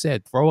as you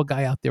said, throw a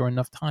guy out there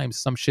enough times,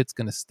 some shit's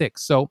going to stick.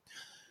 So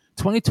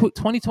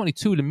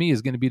 2022 to me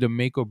is going to be the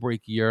make or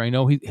break year. I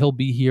know he'll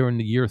be here in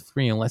the year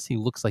 3 unless he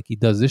looks like he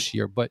does this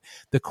year. But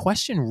the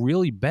question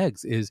really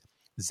begs is,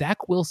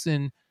 Zach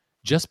Wilson,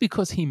 just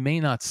because he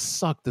may not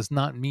suck does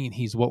not mean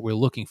he's what we're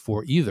looking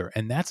for either.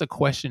 And that's a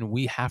question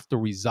we have to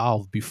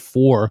resolve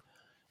before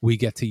we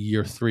get to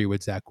year 3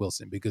 with Zach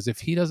Wilson. Because if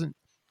he doesn't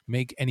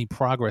make any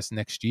progress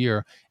next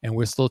year and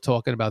we're still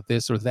talking about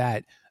this or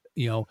that,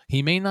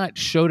 he may not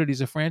show that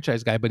he's a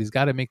franchise guy, but he's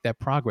got to make that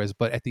progress.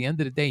 But at the end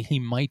of the day, he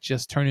might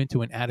just turn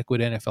into an adequate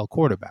NFL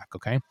quarterback.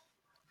 Okay.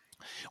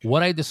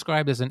 What I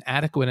described as an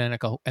adequate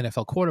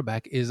NFL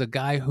quarterback is a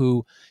guy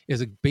who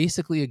is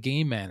basically a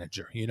game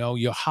manager.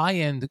 Your high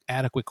end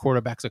adequate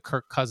quarterback's a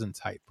Kirk Cousins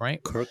type,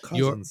 right? Kirk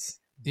Cousins,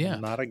 Yeah.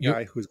 not a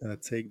guy who's going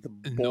to take the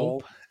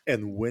ball Nope.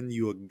 and win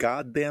you a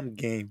goddamn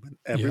game when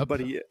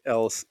everybody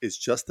else is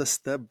just a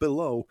step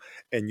below,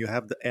 and you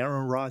have the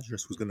Aaron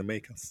Rodgers who's going to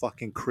make a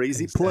fucking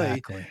crazy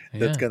play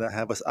that's going to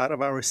have us out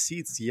of our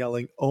seats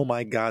yelling, "Oh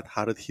my God,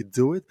 how did he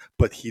do it?"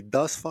 But he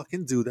does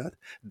fucking do that.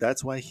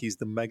 That's why he's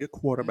the mega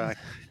quarterback.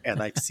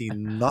 And I've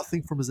seen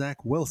nothing from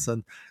Zach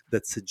Wilson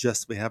that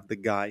suggests we have the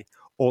guy.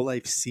 All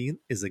I've seen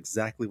is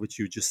exactly what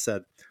you just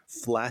said.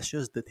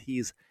 Flashes that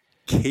he's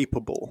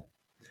capable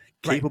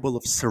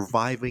of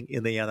surviving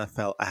in the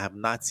NFL. I have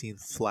not seen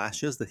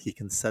flashes that he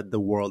can set the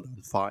world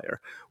on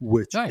fire,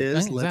 which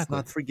is, let's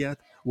not forget,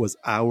 was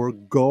our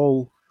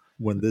goal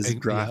when this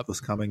draft was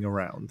coming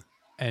around.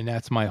 And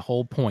that's my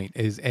whole point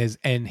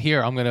and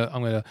here I'm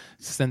gonna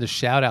send a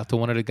shout out to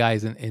one of the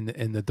guys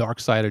in the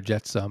Dark Side of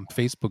Jets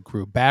Facebook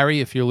group.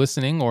 Barry, if you're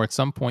listening or at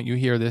some point you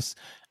hear this,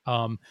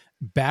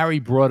 Barry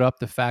brought up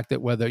the fact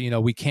that whether,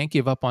 we can't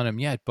give up on him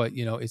yet, but,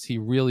 is he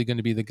really going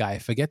to be the guy? I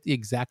forget the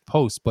exact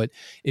post, but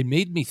it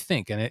made me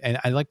think, and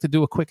I like to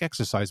do a quick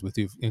exercise with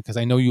you because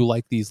I know you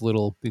like these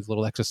little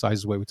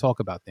exercises where we talk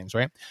about things,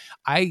 right?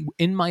 I,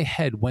 in my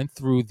head, went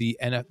through the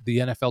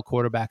NFL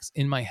quarterbacks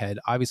in my head,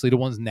 obviously the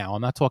ones now.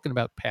 I'm not talking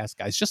about past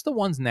guys, just the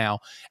ones now,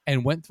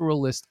 and went through a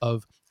list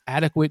of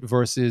adequate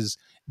versus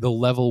the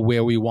level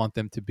where we want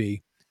them to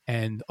be.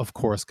 And of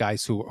course,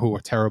 guys who are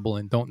terrible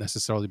and don't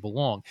necessarily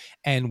belong.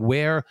 And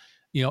where,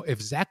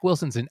 if Zach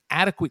Wilson's an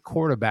adequate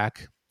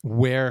quarterback,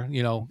 where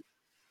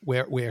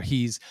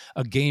he's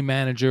a game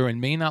manager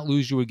and may not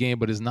lose you a game,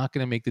 but is not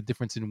going to make the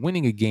difference in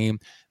winning a game,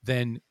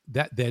 then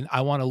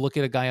I want to look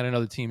at a guy on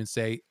another team and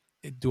say,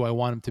 do I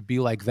want him to be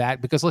like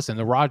that? Because listen,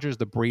 the Rodgers,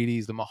 the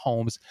Brady's, the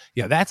Mahomes,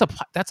 yeah, that's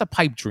a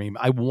pipe dream.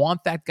 I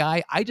want that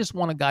guy. I just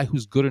want a guy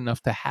who's good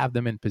enough to have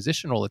them in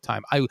position all the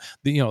time.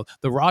 The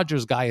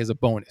Rodgers guy is a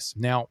bonus.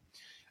 Now,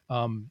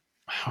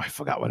 I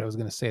forgot what I was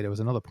going to say. There was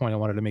another point I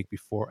wanted to make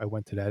before I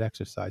went to that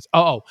exercise.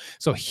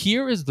 So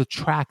here is the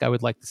track I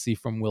would like to see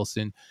from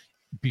Wilson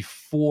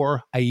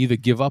before I either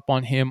give up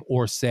on him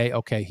or say,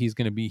 okay, he's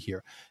going to be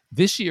here.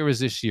 This year is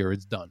this year.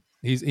 It's done.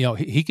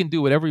 He can do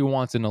whatever he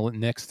wants in the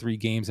next 3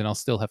 games, and I'll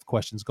still have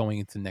questions going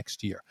into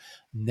next year.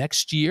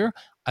 Next year,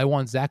 I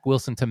want Zach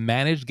Wilson to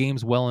manage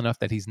games well enough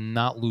that he's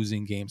not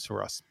losing games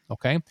for us.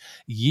 Okay.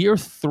 Year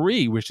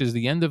 3, which is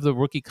the end of the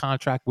rookie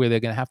contract where they're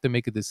going to have to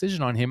make a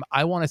decision on him,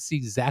 I want to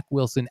see Zach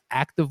Wilson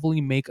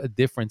actively make a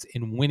difference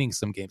in winning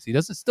some games. He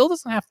still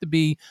doesn't have to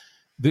be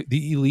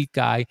the elite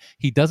guy.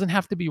 He doesn't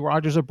have to be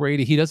Rodgers or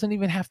Brady. He doesn't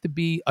even have to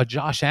be a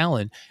Josh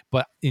Allen.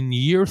 But in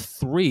year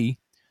 3,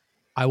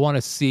 I want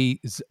to see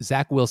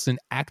Zach Wilson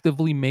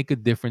actively make a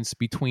difference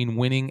between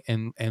winning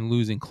and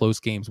losing close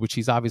games, which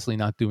he's obviously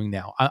not doing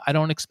now. I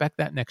don't expect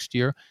that next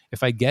year.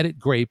 If I get it,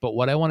 great. But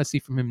what I want to see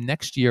from him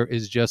next year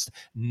is just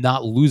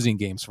not losing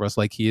games for us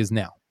like he is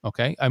now.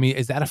 Okay. I mean,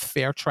 is that a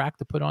fair track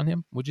to put on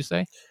him? Would you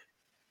say?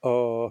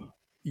 Uh,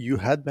 you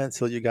had me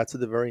until you got to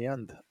the very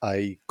end.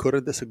 I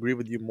couldn't disagree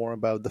with you more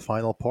about the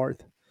final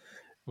part.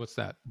 What's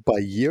that? By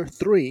year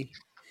 3,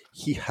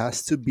 he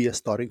has to be a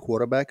starting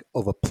quarterback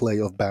of a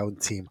playoff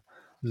bound team.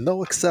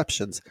 No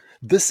exceptions.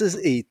 This is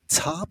a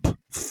top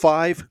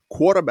 5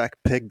 quarterback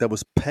pick that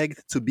was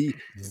pegged to be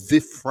the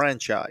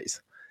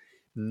franchise,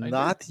 I agree.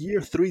 not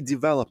year 3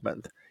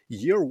 development.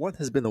 Year 1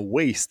 has been a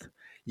waste.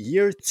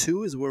 Year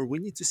 2 is where we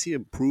need to see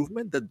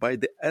improvement that by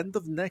the end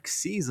of next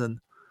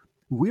season,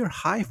 we're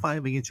high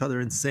fiving each other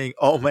and saying,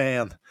 oh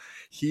man,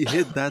 he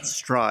hit that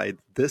stride.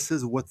 This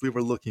is what we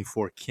were looking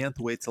for. Can't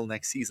wait till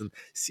next season.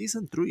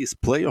 Season 3 is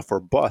playoff or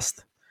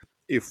bust.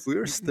 If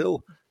we're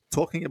still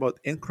talking about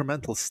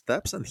incremental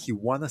steps and he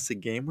won us a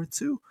game or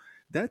two,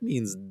 that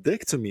means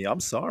dick to me.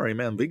 I'm sorry,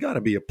 man. We got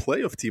to be a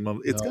playoff team.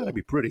 It's got to No.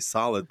 be pretty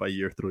solid by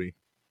year 3.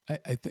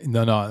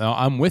 No.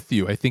 I'm with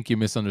you. I think you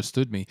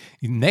misunderstood me.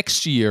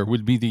 Next year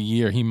would be the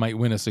year he might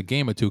win us a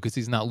game or two because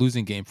he's not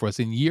losing game for us.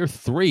 In year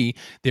 3,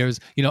 there's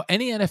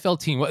any NFL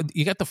team.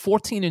 You got the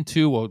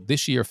 14-2 or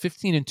this year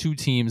 15-2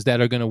 teams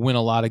that are going to win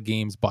a lot of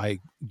games by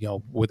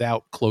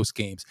without close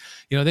games.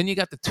 Then you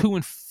got the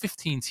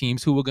 2-15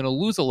 teams who are going to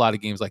lose a lot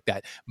of games like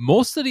that.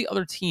 Most of the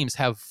other teams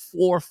have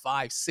 4,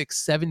 5, 6,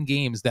 7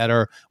 games that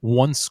are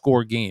one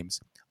score games.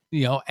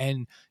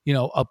 And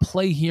a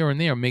play here and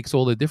there makes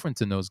all the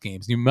difference in those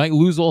games. You might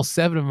lose all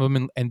 7 of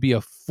them and be a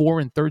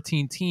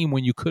 4-13 team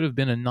when you could have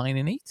been a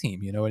 9-8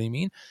 team. You know what I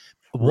mean?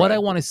 What I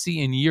Right. want to see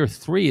in year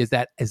 3 is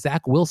that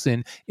Zach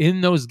Wilson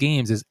in those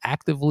games is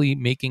actively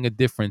making a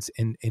difference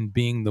in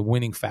being the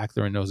winning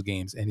factor in those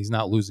games, and he's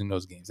not losing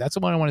those games. That's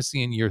what I want to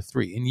see in year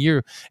 3. In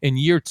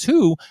year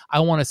 2, I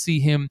want to see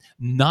him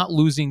not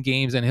losing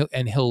games,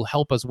 and he'll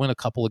help us win a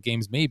couple of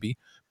games maybe.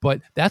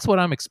 But that's what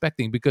I'm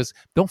expecting because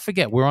don't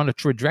forget we're on a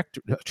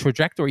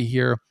trajectory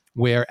here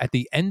where at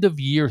the end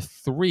of year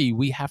 3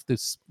 we have to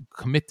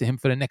commit to him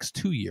for the next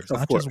 2 years, Of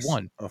not just course.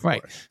 one. Of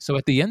Right. course. So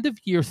at the end of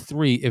year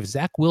 3, if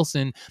Zach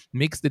Wilson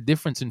makes the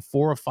difference in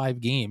 4 or 5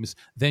 games,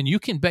 then you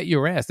can bet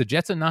your ass the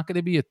Jets are not going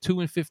to be a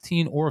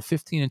 2-15 or a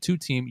 15-2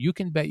 team. You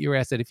can bet your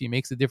ass that if he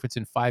makes the difference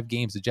in 5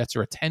 games, the Jets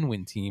are a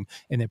 10-win team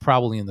and they're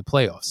probably in the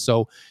playoffs.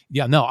 So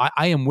yeah, no,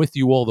 I am with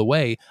you all the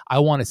way. I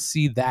want to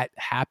see that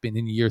happen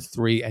in year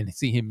 3 and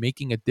see him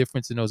making a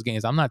difference in those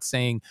games. I'm not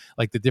saying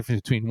like the difference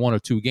between 1 or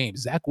 2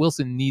 games. Zach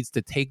Wilson needs to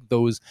take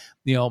those,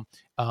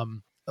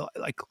 um,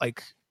 like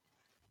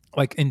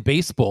like in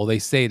baseball, they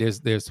say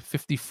there's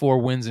 54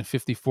 wins and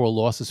 54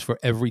 losses for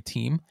every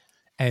team,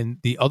 and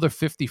the other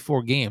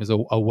 54 games are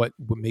what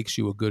makes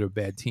you a good or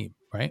bad team,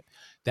 right?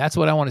 That's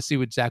what I want to see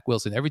with Zach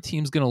Wilson. Every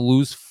team's going to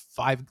lose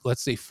 5,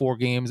 let's say 4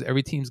 games.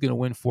 Every team's going to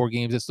win 4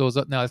 games. It's those.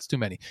 No, that's too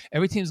many.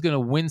 Every team's going to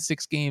win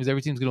 6 games.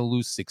 Every team's going to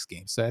lose 6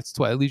 games. So that's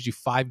 12. It leaves you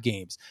 5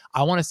 games.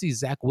 I want to see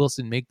Zach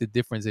Wilson make the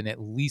difference in at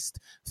least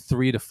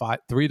 3 to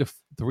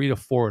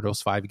 4 of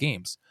those 5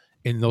 games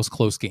in those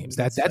close games.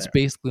 That's That's fair.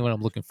 basically what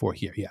I'm looking for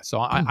here. Yeah. So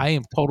I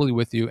am totally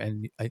with you.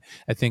 And I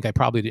think I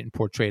probably didn't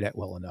portray that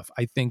well enough.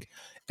 I think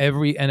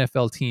every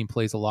NFL team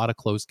plays a lot of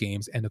close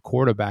games, and the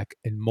quarterback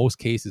in most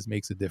cases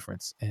makes a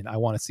difference. And I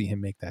want to see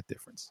him make that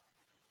difference.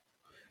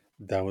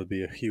 That would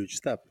be a huge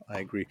step. I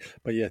agree.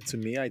 But yeah, to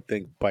me, I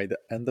think by the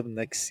end of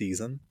next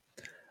season,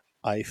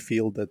 I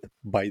feel that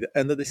by the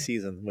end of the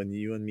season, when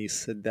you and me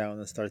sit down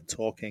and start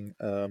talking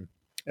and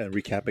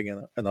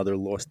recapping another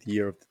lost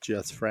year of the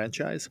Jets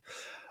franchise,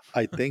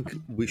 I think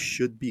we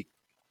should be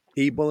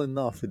able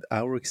enough with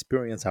our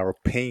experience, our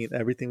pain,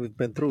 everything we've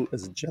been through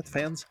as Jet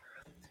fans.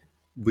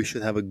 We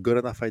should have a good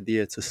enough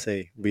idea to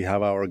say we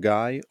have our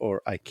guy,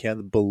 or I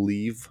can't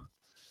believe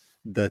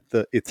that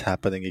it's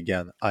happening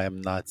again. I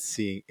am not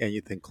seeing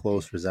anything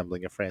close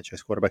resembling a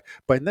franchise quarterback.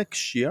 By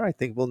next year, I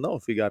think we'll know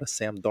if we got a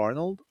Sam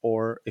Darnold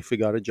or if we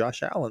got a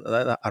Josh Allen. And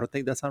I don't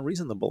think that's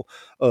unreasonable.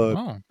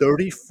 Oh,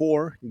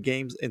 34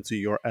 games into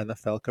your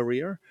NFL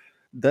career,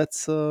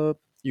 That's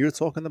you're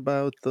talking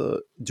about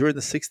during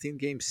the 16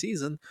 game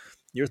season,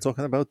 you're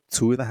talking about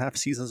 2.5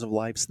 seasons of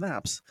live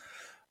snaps.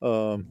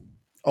 Um,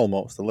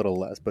 Almost a little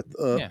less, but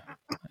Yeah,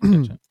 I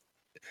get you.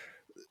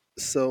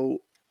 so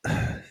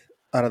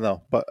I don't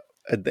know. But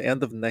at the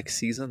end of next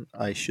season,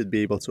 I should be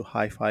able to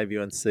high five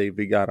you and say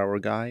we got our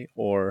guy,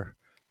 or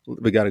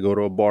we got to go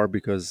to a bar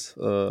because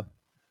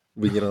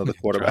we need another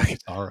Travis quarterback.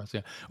 Soros,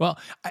 yeah. Well,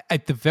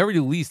 at the very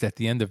least, at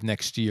the end of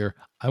next year,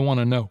 I want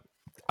to know.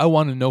 I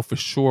want to know for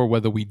sure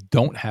whether we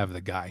don't have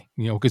the guy,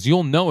 because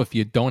you'll know if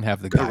you don't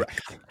have the guy.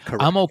 Correct.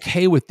 I'm Correct.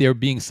 okay with there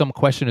being some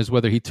question as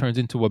whether he turns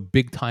into a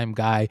big time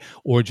guy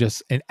or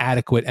just an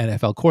adequate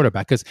NFL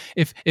quarterback. Because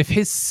if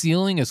his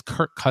ceiling is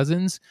Kirk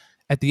Cousins,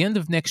 at the end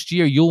of next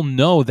year, you'll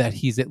know that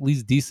he's at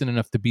least decent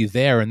enough to be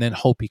there, and then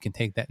hope he can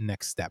take that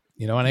next step.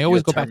 And I Your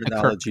always go back to Kirk.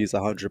 terminology is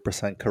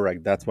 100%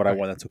 correct. That's what I Right.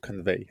 wanted to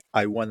convey.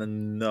 I want to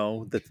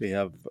know that we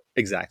have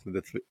exactly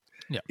that.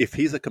 Yeah. If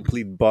he's a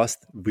complete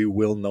bust, we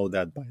will know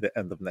that by the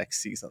end of next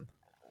season.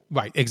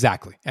 Right,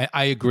 exactly.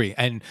 I agree.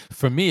 And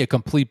for me, a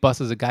complete bust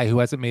is a guy who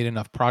hasn't made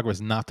enough progress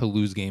not to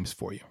lose games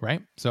for you,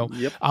 right? So,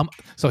 Yep.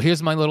 so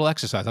here's my little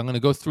exercise. I'm going to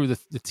go through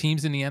the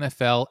teams in the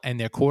NFL and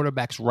their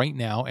quarterbacks right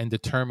now and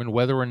determine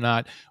whether or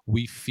not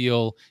we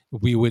feel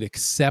we would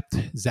accept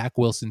Zach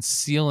Wilson's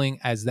ceiling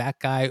as that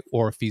guy,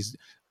 or if he's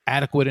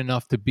adequate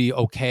enough to be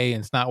okay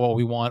and it's not what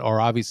we want,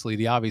 or obviously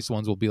the obvious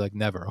ones will be like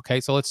never.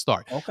 Okay, so let's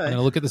start. I'm Okay. going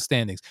to look at the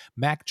standings.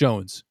 Mac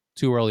Jones,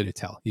 too early to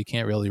tell. You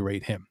can't really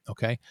rate him.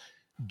 Okay.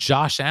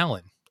 Josh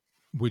Allen.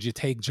 Would you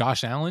take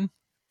Josh Allen?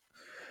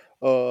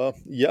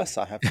 Yes,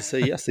 I have to say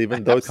yes,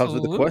 even though it comes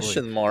with a Absolutely.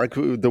 question mark.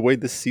 The way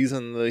this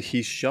season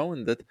he's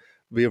shown that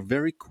we are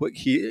very quick.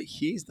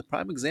 He's the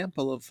prime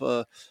example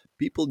of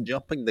people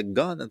jumping the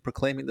gun and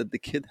proclaiming that the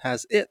kid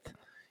has it.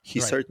 He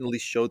Right. certainly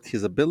showed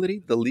his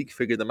ability. The league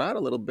figured him out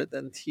a little bit,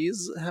 and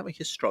he's having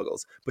his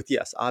struggles. But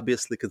yes,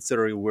 obviously,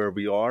 considering where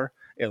we are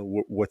and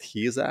what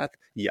he is at,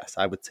 yes,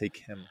 I would take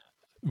him.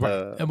 Right.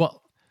 Uh,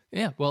 Well,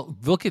 yeah. Well,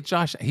 look at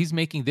Josh. He's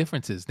making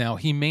differences. Now,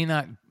 he may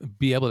not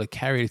be able to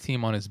carry the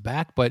team on his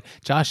back, but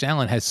Josh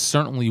Allen has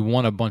certainly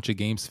won a bunch of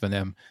games for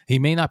them. He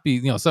may not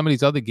be, some of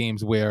these other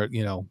games where,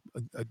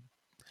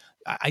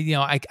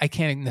 I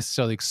can't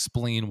necessarily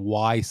explain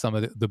why some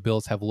of the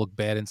Bills have looked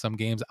bad in some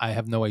games. I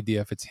have no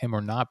idea if it's him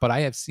or not, but I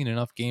have seen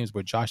enough games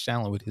where Josh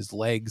Allen with his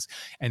legs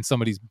and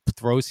some of these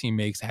throws he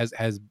makes has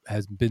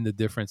been the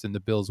difference in the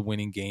Bills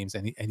winning games.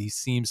 And he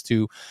seems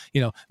to,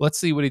 let's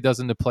see what he does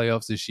in the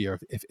playoffs this year.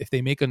 If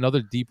they make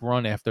another deep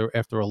run after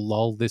a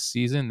lull this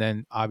season,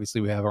 then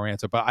obviously we have our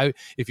answer. But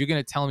if you're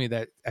going to tell me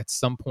that at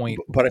some point,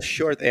 but a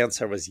short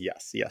answer was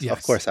yes. Yes, of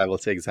yes, course, I will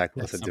take Zach at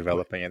Wilson some point,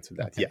 developing into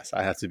that. okay. Yes,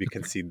 I have to be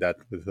concede that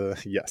with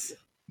yes.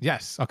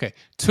 Yes. Okay.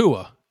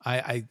 Tua.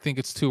 I think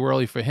it's too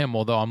early for him,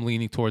 although I'm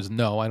leaning towards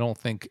no. I don't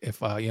think if,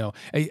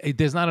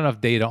 there's not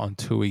enough data on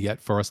Tua yet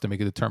for us to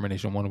make a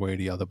determination one way or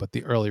the other, but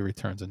the early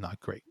returns are not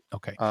great.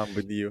 Okay. I'm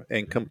with you.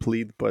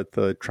 Incomplete, but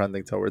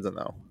trending towards a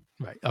no.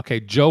 Right. Okay.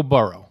 Joe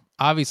Burrow.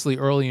 Obviously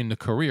early in the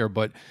career,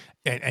 but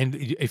and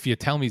if you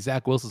tell me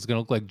Zach Wilson's going to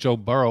look like Joe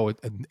Burrow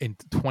in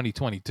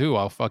 2022,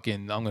 I'm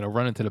going to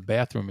run into the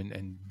bathroom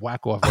and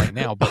whack off right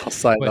now. But I'll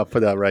sign but up for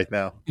that right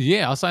now.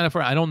 yeah, I'll sign up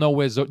for it. I don't know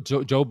where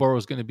Joe Burrow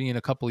is going to be in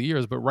a couple of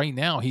years, but right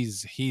now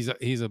he's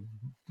a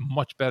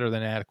much better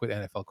than adequate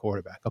NFL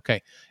quarterback.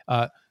 Okay,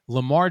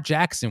 Lamar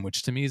Jackson,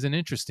 which to me is an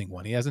interesting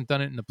one. He hasn't done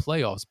it in the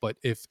playoffs, but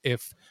if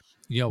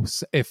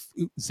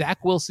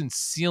Zach Wilson's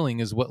ceiling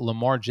is what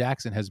Lamar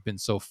Jackson has been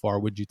so far,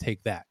 would you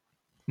take that?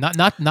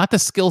 Not the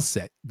skill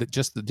set,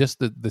 just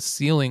the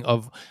ceiling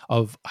of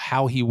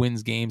how he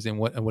wins games and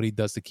what he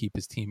does to keep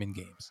his team in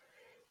games.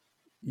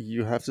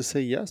 You have to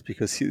say yes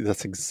because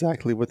that's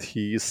exactly what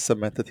he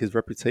cemented his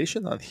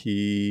reputation on.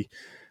 He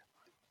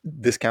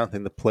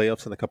discounting the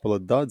playoffs and a couple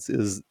of duds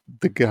is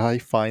the guy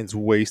finds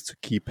ways to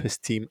keep his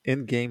team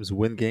in games,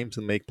 win games,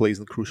 and make plays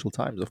in crucial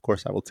times. Of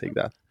course, I will take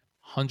that.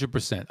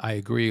 100%. I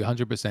agree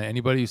 100%.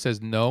 Anybody who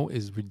says no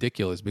is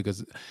ridiculous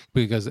because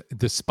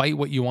despite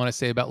what you want to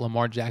say about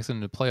Lamar Jackson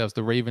in the playoffs,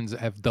 the Ravens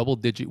have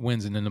double-digit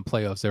wins in the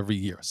playoffs every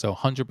year. So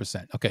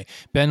 100%. Okay,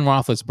 Ben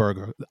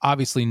Roethlisberger,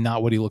 obviously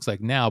not what he looks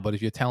like now, but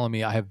if you're telling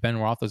me I have Ben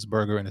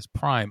Roethlisberger in his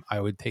prime, I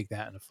would take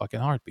that in a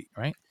fucking heartbeat,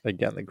 right?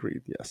 Again,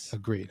 agreed. Yes.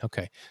 Agreed.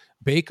 Okay.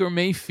 Baker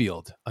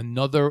Mayfield,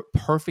 another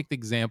perfect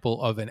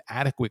example of an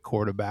adequate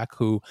quarterback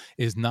who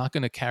is not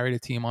going to carry the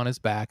team on his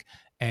back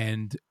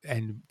and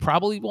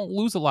probably won't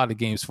lose a lot of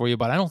games for you,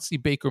 but I don't see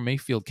Baker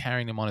Mayfield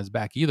carrying him on his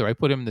back either. I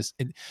put him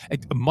in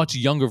a much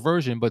younger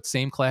version, but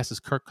same class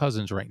as Kirk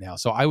Cousins right now.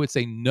 So I would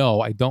say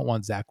no, I don't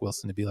want Zach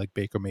Wilson to be like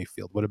Baker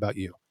Mayfield. What about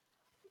you?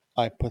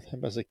 I put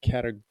him as a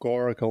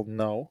categorical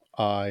no.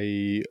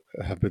 I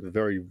have been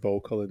very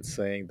vocal in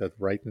saying that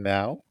right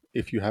now,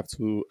 if you have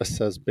to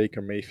assess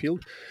Baker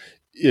Mayfield,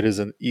 it is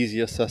an easy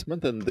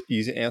assessment, and the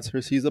easy answer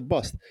is he's a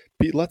bust.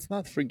 Let's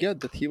not forget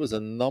that he was a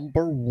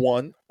number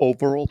one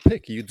overall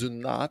pick. You do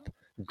not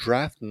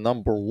draft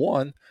number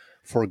one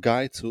for a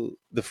guy to,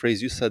 the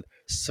phrase you said,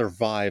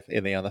 survive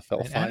in the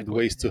NFL, And find adequate.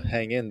 ways to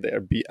hang in there,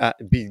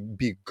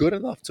 be good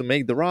enough to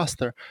make the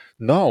roster.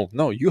 No,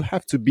 you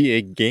have to be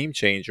a game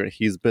changer.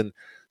 He's been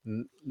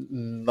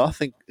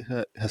nothing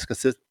has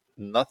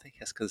nothing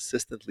has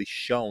consistently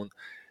shown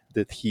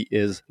that he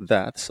is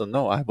that. So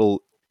no, I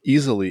will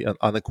easily and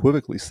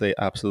unequivocally say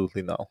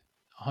absolutely no.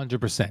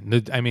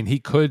 100%. I mean, he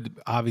could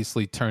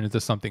obviously turn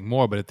into something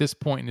more, but at this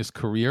point in his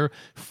career,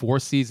 4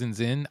 seasons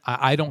in,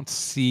 I don't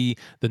see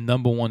the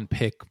number one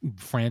pick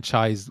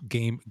franchise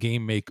game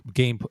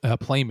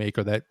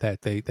playmaker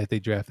that they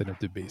drafted him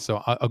to be.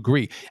 So I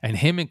agree. And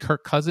him and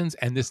Kirk Cousins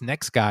and this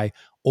next guy,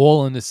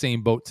 all in the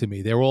same boat to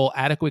me. They're all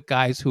adequate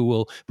guys who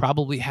will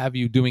probably have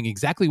you doing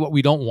exactly what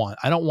we don't want.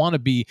 I don't want to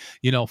be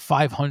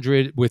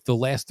 500 with the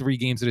last 3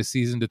 games of the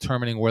season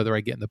determining whether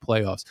I get in the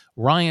playoffs.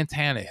 Ryan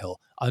Tannehill,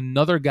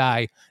 another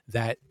guy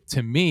that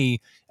to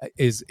me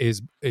is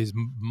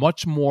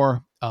much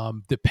more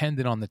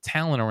dependent on the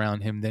talent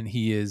around him than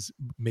he is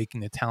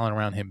making the talent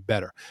around him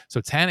better. So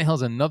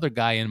Tannehill's another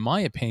guy, in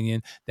my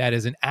opinion, that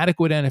is an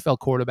adequate NFL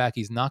quarterback.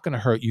 He's not going to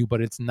hurt you,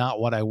 but it's not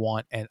what I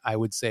want. And I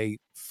would say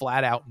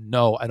flat out,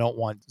 no, I don't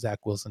want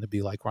Zach Wilson to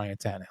be like Ryan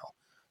Tannehill.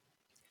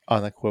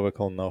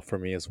 Unequivocal no for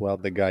me as well.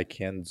 The guy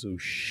can't do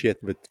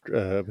shit with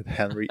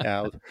Henry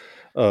out.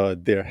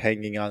 They're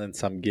hanging on in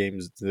some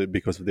games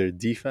because of their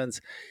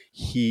defense.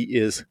 He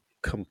is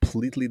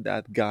completely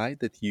that guy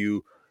that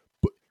you.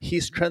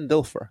 He's Trent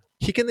Dilfer.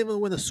 He can even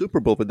win a Super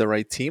Bowl with the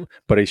right team,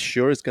 but it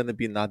sure is going to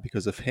be not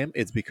because of him.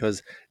 It's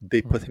because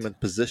they put him Right. in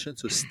position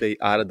to stay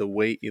out of the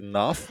way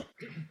enough.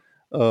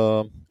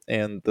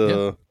 And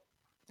Yep.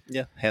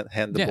 yeah,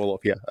 hand the Yeah. ball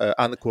off. Yeah,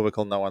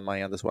 unequivocal no on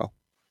my end as well.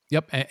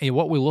 Yep, and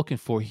what we're looking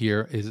for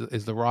here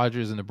is the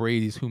Rodgers and the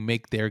Bradys who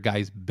make their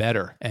guys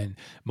better. And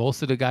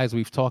most of the guys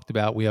we've talked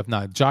about, we have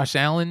not. Josh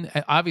Allen,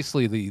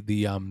 obviously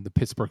the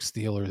Pittsburgh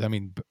Steelers. I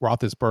mean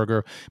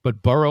Roethlisberger,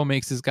 but Burrow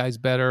makes his guys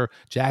better.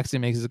 Jackson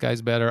makes his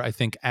guys better. I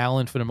think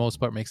Allen, for the most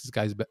part, makes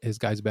his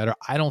guys better.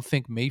 I don't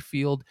think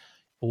Mayfield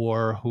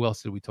or who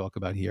else did we talk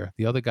about here?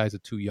 The other guys are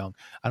too young.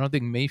 I don't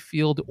think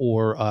Mayfield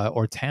or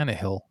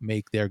Tannehill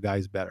make their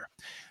guys better.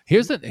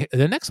 Here's the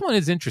next one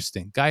is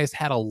interesting. Guy has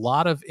had a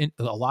lot of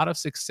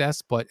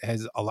success, but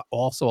has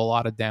also a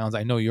lot of downs.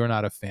 I know you're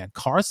not a fan.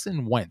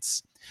 Carson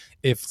Wentz.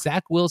 If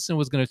Zach Wilson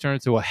was going to turn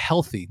into a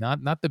healthy,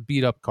 not the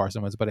beat up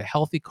Carson Wentz, but a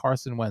healthy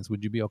Carson Wentz,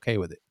 would you be okay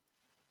with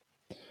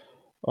it?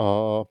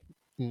 Uh,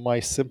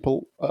 my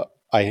simple.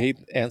 I hate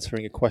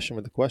answering a question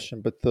with a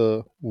question, but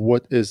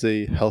what is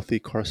a healthy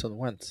Carson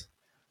Wentz?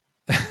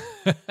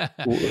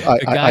 the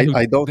guy who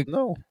I don't the,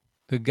 know.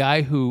 the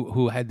guy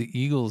who had the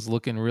Eagles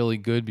looking really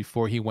good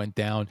before he went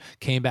down,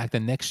 came back the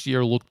next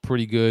year, looked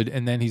pretty good,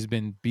 and then he's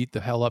been beat the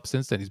hell up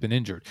since then. He's been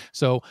injured.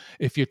 So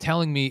if you're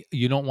telling me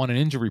you don't want an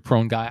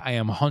injury-prone guy, I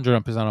am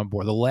 100% on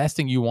board. The last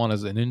thing you want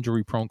is an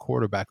injury-prone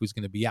quarterback who's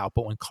going to be out.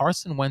 But when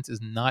Carson Wentz is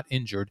not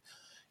injured,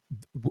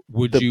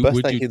 would The you best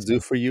would I you can do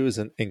for you is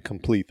an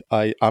incomplete.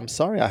 I'm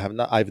sorry,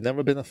 I've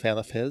never been a fan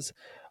of his.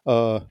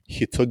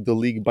 He took the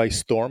league by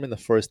storm in the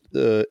first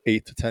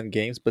 8 to 10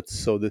 games, but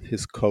so did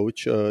his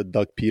coach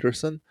Doug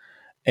Peterson.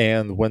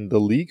 And when the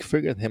league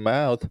figured him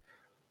out,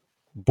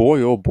 boy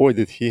oh boy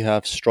did he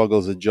have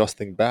struggles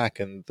adjusting back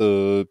and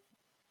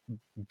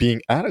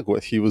being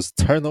adequate. He was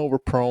turnover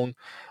prone.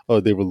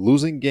 They were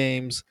losing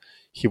games.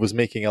 He was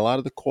making a lot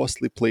of the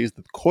costly plays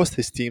that cost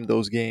his team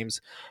those games.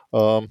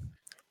 Um,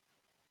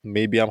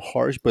 Maybe I'm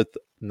harsh, but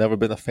never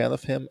been a fan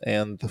of him.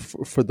 And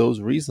for those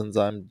reasons,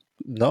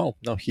 no,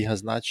 he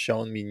has not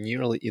shown me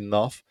nearly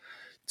enough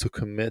to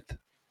commit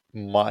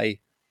my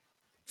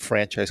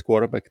franchise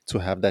quarterback to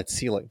have that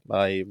ceiling.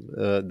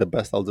 The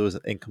best I'll do is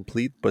an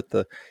incomplete, but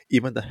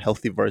even the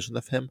healthy version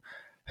of him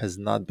has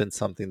not been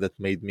something that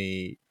made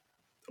me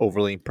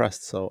overly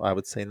impressed. So I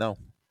would say no.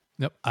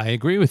 Nope, I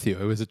agree with you.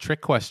 It was a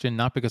trick question,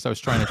 not because I was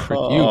trying to trick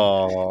you,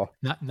 Oh,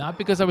 not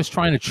because I was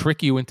trying to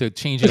trick you into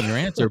changing your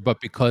answer, but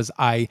because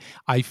I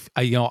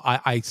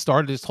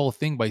started this whole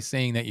thing by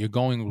saying that you're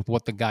going with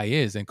what the guy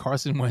is, and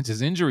Carson Wentz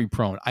is injury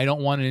prone. I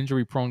don't want an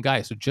injury prone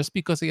guy. So just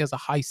because he has a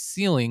high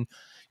ceiling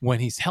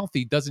when he's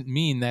healthy doesn't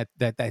mean that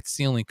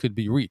ceiling could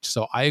be reached.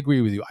 So I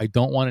agree with you. I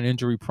don't want an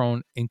injury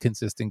prone,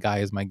 inconsistent guy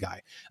as my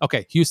guy.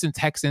 Okay, Houston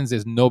Texans.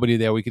 There's nobody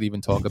there we could even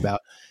talk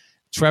about.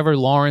 Trevor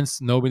Lawrence,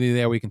 nobody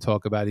there we can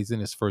talk about. He's in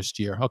his first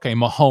year. Okay,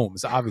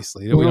 Mahomes,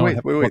 obviously. We don't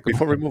have to wait. talk about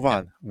Before we him. move Yeah.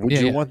 on, would Yeah,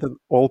 you yeah. want an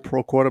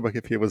all-pro quarterback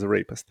if he was a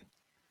rapist?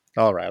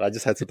 All right, I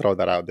just had to throw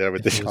that out there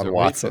with If he was Deshaun a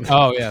Watson. rapist.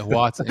 Oh yeah,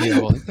 Watson. Yeah,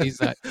 well,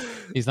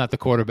 he's not the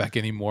quarterback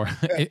anymore.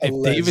 If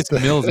Alleged. Davis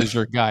Mills is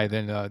your guy,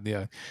 then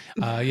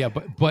yeah.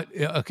 But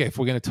okay, if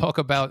we're going to talk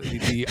about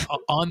the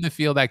on the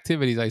field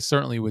activities, I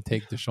certainly would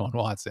take Deshaun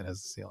Watson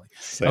as the ceiling.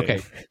 Same.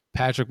 Okay,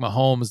 Patrick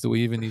Mahomes. Do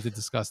we even need to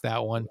discuss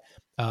that one?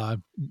 Uh,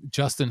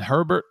 Justin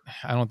Herbert.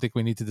 I don't think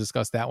we need to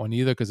discuss that one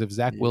either, because if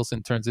Zach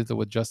Wilson turns into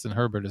what Justin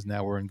Herbert is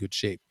now, we're in good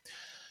shape.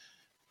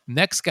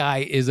 Next guy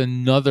is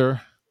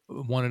another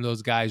one of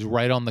those guys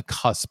right on the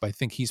cusp. I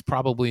think he's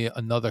probably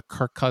another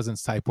Kirk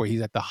Cousins type where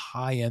he's at the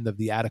high end of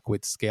the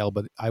adequate scale,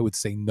 but I would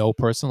say no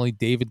personally.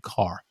 David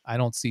Carr. I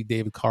don't see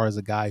David Carr as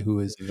a guy who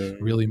is No.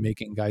 really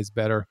making guys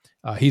better.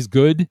 He's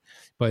good,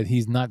 but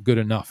he's not good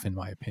enough, in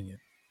my opinion.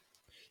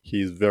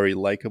 He's very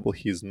likable.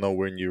 He's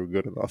nowhere near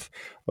good enough.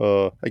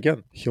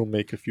 Again, he'll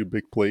make a few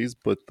big plays,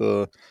 but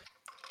the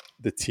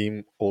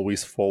team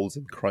always falls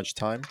in crunch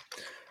time.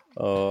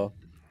 Uh,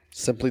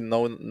 Simply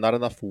not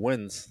enough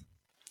wins.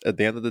 At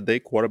the end of the day,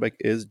 quarterback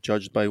is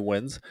judged by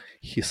wins.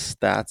 His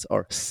stats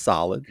are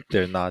solid.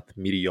 They're not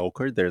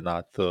mediocre. They're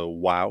not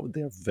wow.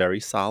 They're very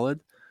solid.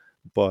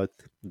 But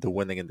the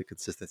winning and the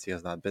consistency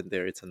has not been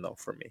there. It's a no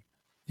for me.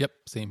 Yep,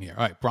 same here.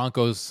 All right,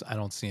 Broncos. I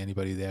don't see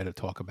anybody there to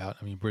talk about.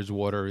 I mean,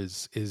 Bridgewater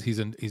he's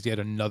yet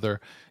another.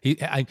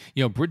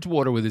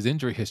 Bridgewater with his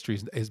injury history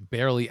is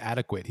barely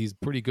adequate. He's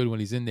pretty good when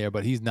he's in there,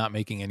 but he's not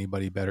making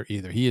anybody better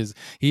either. He is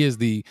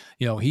the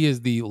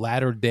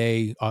latter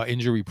day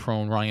injury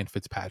prone Ryan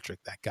Fitzpatrick,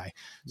 that guy.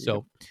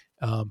 So,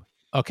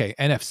 okay,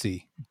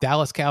 NFC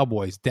Dallas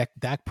Cowboys.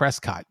 Dak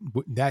Prescott.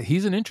 That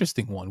he's an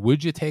interesting one.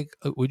 Would you take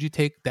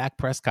Dak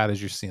Prescott as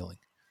your ceiling?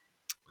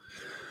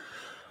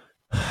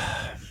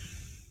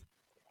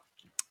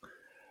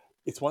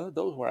 It's one of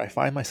those where I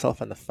find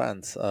myself on the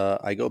fence.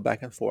 I go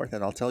back and forth,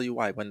 and I'll tell you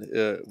why. When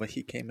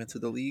he came into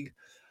the league,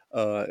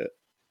 uh,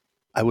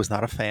 I was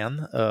not a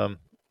fan.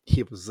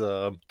 He was.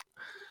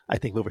 I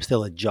think we were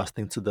still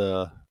adjusting to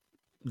the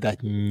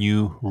that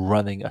new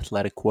running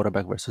athletic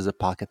quarterback versus a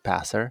pocket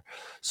passer.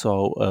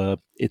 So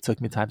it took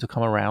me time to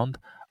come around.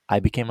 I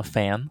became a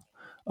fan.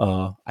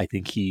 I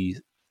think he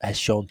has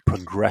shown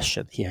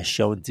progression. He has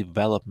shown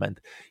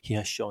development. He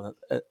has shown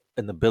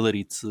an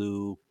ability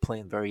to play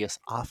in various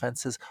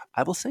offenses.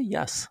 I will say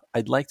yes.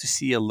 I'd like to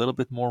see a little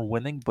bit more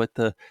winning, but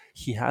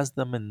he has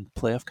them in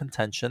playoff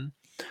contention.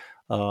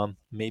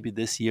 Maybe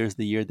this year is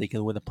the year they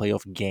can win a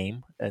playoff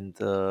game, and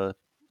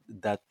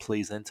that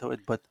plays into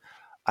it. But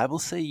I will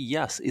say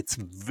yes. It's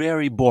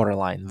very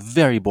borderline,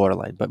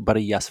 but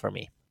a yes for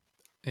me.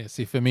 Yeah,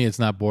 see, for me, it's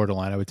not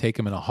borderline. I would take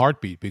him in a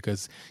heartbeat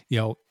because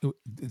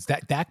it's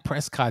that Dak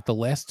Prescott. The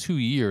last 2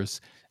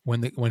 years,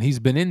 when he's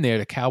been in there,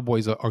 the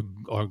Cowboys are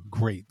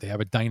great. They have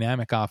a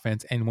dynamic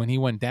offense, and when he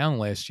went down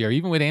last year,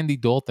 even with Andy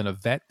Dalton, a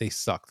vet, they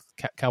sucked.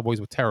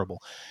 Cowboys were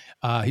terrible.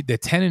 They're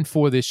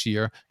 10-4 this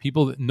year.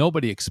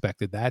 Nobody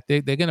expected that.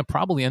 They're going to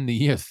probably end the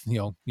year,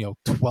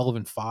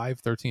 12-5,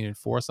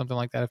 13-4, something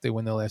like that if they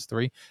win their last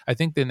three. I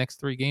think the next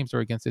three games are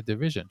against the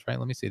divisions, right?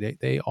 Let me see.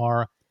 They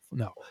are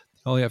no.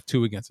 Only have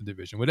two against the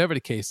division. Whatever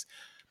the case,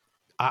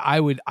 I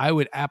would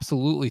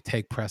absolutely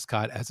take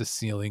Prescott as a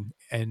ceiling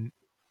and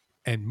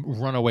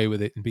run away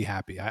with it and be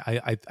happy.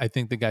 I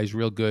think the guy's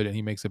real good and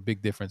he makes a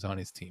big difference on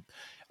his team.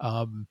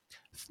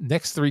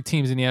 Next three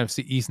teams in the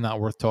NFC East not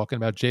worth talking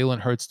about. Jalen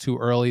Hurts too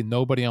early.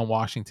 Nobody on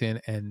Washington,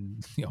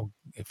 and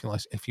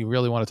if you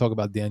really want to talk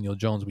about Daniel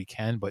Jones, we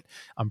can. But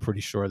I'm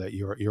pretty sure that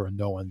you're a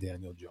no on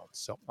Daniel Jones.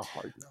 So A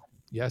hard no.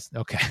 yes,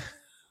 okay.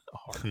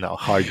 Hard no.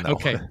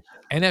 Okay.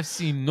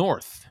 NFC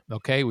North.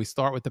 Okay. We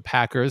start with the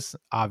Packers.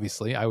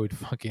 Obviously,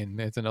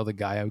 it's another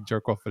guy I would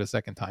jerk off for the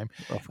second time.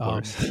 Of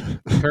course.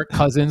 Kirk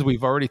Cousins,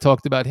 we've already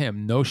talked about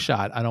him. No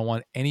shot. I don't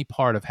want any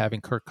part of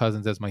having Kirk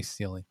Cousins as my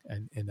ceiling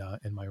and in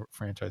my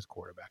franchise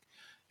quarterback.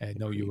 And I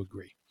know you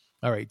agree.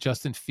 All right.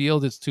 Justin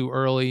Fields, it's too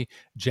early.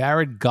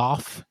 Jared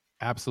Goff,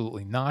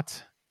 absolutely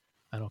not.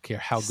 I don't care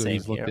how good Same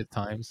he's looked here. at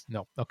times.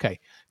 No. Okay.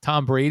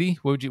 Tom Brady.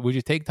 Would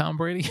you take Tom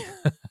Brady?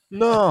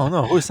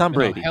 No. Who's Tom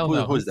Brady? No, hell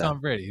no. Who's that? Tom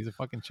Brady? He's a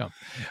fucking chump.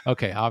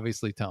 Okay,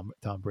 obviously Tom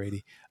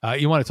Brady.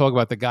 You want to talk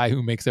about the guy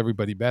who makes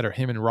everybody better?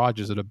 Him and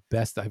Rodgers are the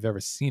best I've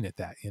ever seen at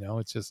that.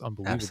 It's just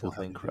unbelievable.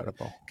 Absolutely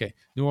incredible. Okay,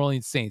 New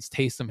Orleans Saints,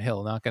 Taysom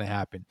Hill, not going to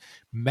happen.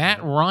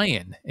 Matt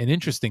Ryan, an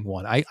interesting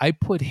one. I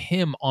put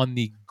him on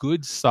the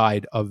good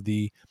side of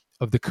the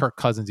Kirk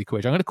Cousins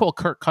equation. I'm going to call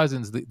Kirk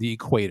Cousins the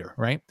equator,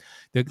 right?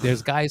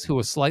 There's guys who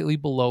are slightly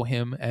below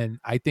him, and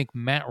I think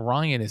Matt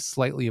Ryan is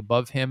slightly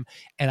above him.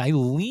 And I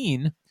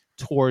lean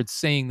towards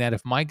saying that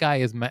if my guy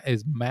is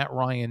Matt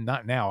Ryan,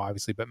 not now,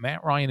 obviously, but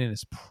Matt Ryan in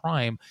his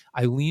prime,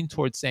 I lean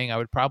towards saying I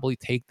would probably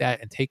take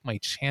that and take my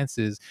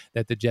chances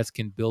that the Jets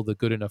can build a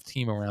good enough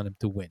team around him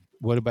to win.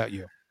 What about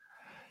you?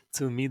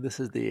 To me,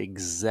 this is the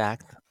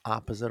exact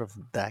opposite of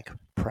Dak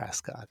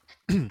Prescott.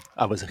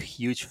 I was a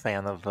huge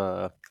fan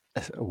of,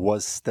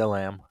 still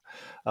am.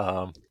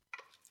 Um,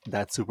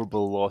 that Super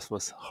Bowl loss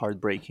was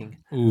heartbreaking.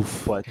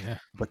 Oof. But Yeah.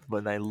 but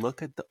when I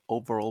look at the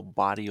overall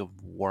body of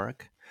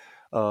work,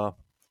 uh,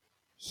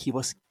 he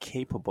was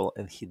capable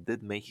and he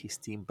did make his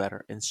team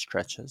better in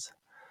stretches.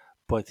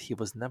 But he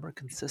was never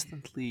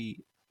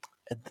consistently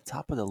at the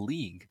top of the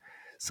league.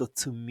 So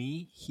to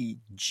me, he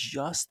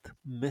just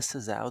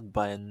misses out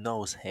by a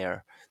nose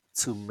hair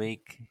to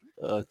make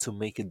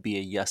it be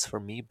a yes for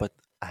me. But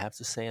I have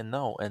to say a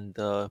no, and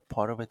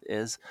part of it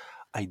is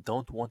I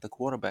don't want a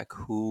quarterback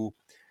who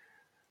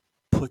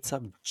puts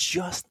up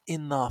just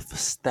enough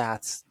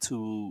stats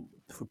to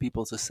for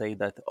people to say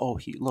that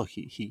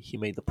he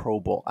made the Pro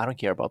Bowl. I don't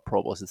care about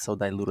Pro Bowls; it's so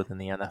diluted in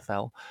the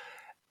NFL.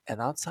 And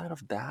outside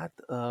of that,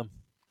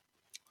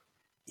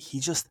 he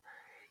just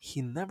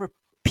he never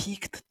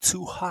peaked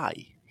too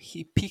high.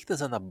 He peaked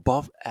as an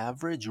above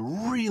average,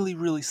 really,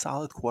 really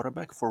solid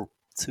quarterback for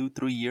 2,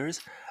 3 years,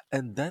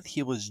 and then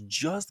he was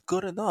just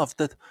good enough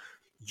that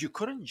you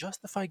couldn't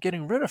justify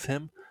getting rid of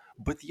him,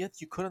 but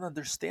yet you couldn't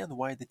understand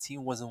why the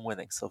team wasn't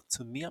winning. So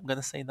to me, I'm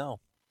gonna say no.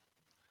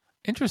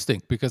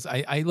 Interesting, because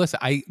I listen.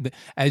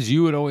 As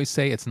you would always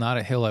say, it's not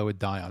a hill I would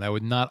die on. I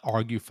would not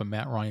argue for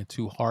Matt Ryan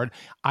too hard.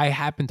 I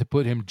happen to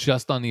put him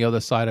just on the other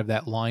side of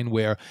that line,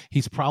 where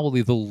he's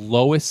probably the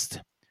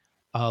lowest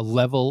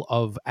level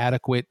of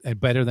adequate and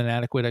better than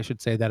adequate, I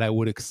should say, that I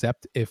would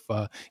accept. If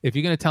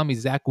you're going to tell me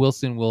Zach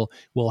Wilson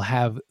will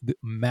have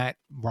Matt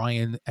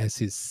Ryan as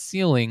his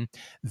ceiling,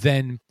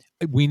 then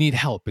we need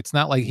help. It's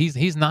not like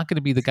he's not going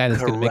to be the guy that's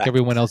going to make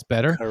everyone Correct. else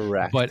better.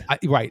 But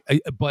Correct.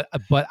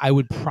 but I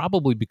would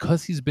probably,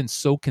 because he's been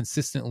so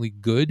consistently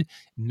good,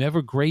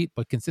 never great,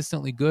 but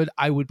consistently good.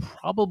 I would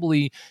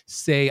probably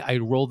say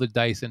I'd roll the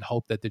dice and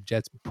hope that the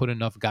Jets put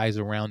enough guys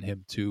around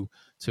him to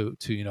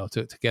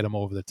get him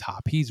over the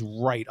top. He's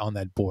right on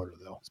that border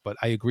though. But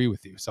I agree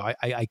with you. So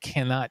I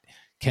cannot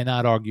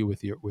argue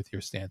with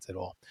your stance at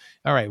all.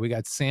 All right, we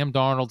got Sam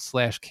Darnold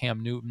slash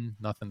Cam Newton.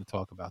 Nothing to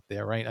talk about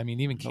there, right? I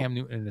mean, even Nope. Cam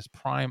Newton in his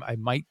prime, I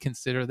might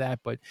consider that,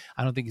 but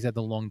I don't think he's had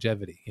the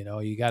longevity. You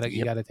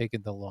Yep. gotta take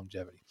into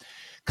longevity.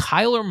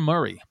 Kyler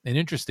Murray, an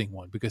interesting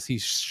one because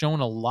he's shown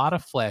a lot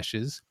of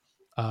flashes.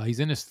 He's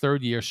in his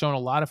third year, shown a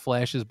lot of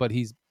flashes, but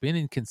he's been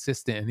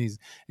inconsistent, and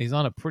he's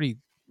on a pretty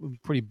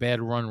bad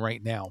run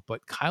right now.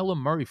 But Kyler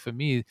Murray for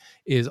me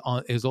is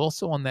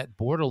also on that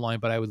borderline,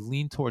 but I would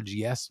lean towards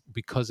yes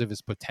because of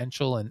his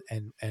potential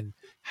and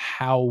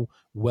how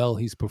well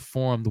he's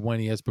performed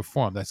when he has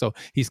performed. So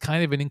he's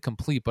kind of an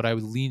incomplete, but I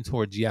would lean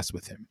towards yes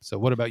with him. So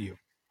what about you?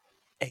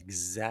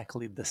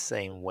 Exactly the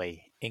same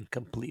way.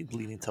 Incomplete,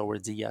 leaning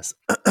towards the yes.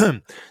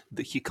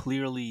 He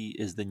clearly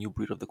is the new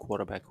breed of the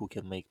quarterback who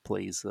can make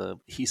plays.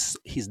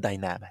 He's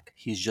dynamic.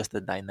 He's just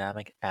a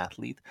dynamic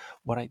athlete.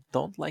 What I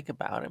don't like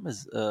about him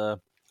is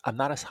I'm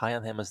not as high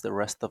on him as the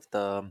rest of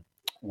the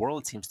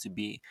world seems to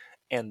be,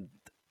 and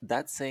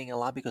that's saying a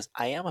lot because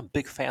I am a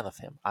big fan of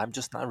him. I'm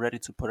just not ready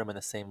to put him in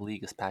the same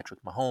league as Patrick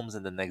Mahomes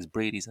and the next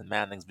Brady's and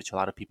Mannings, which a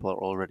lot of people are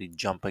already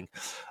jumping.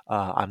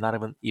 I'm not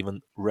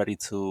even ready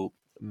to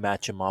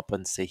match him up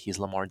and say he's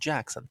Lamar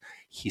Jackson.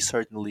 He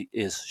certainly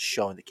is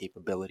showing the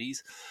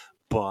capabilities,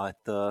 but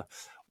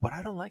what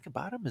I don't like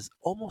about him is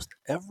almost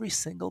every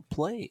single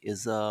play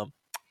is a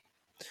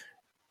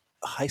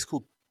high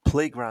school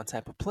playground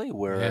type of play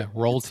where Yeah,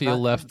 roll it's to your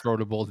not left, throw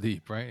the ball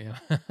deep, right?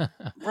 Yeah.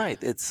 right.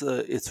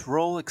 It's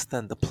roll,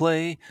 extend the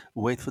play,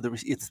 wait for the.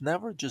 It's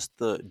never just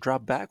the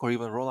drop back or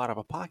even roll out of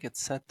a pocket,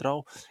 set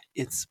throw.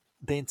 It's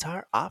the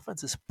entire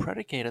offense is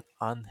predicated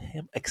on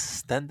him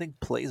extending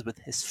plays with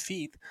his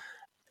feet,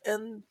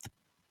 and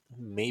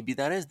maybe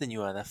that is the new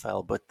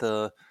NFL,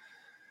 but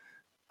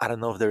I don't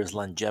know if there is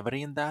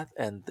longevity in that.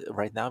 And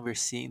right now, we're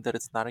seeing that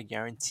it's not a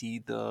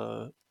guaranteed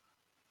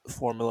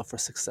formula for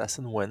success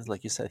and wins.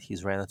 Like you said,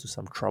 he's ran into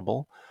some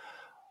trouble.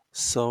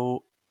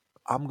 So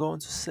I'm going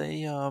to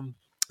say,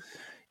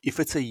 if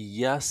it's a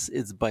yes,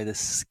 it's by the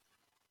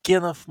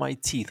skin of my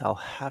teeth. I'll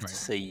have to Right.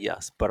 say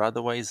yes, but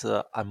otherwise,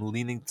 I'm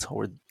leaning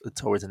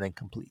towards an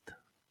incomplete.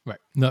 Right.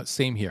 No,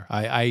 same here.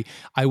 I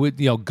would,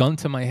 gun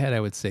to my head, I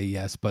would say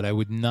yes, but I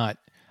would not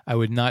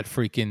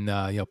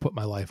freaking, put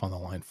my life on the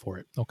line for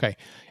it. Okay.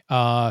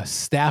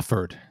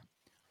 Stafford,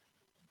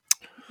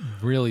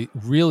 really,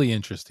 really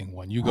interesting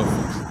one. You go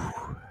first.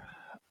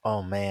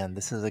 Oh man,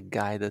 this is a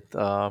guy that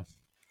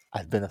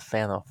I've been a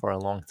fan of for a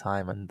long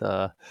time, and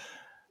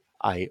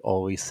I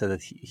always said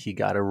that he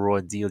got a raw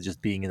deal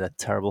just being in that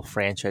terrible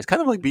franchise,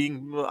 kind of like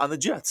being on the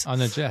Jets. On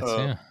the Jets.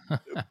 Uh,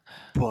 Yeah.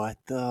 but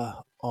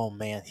oh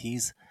man,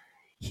 he's.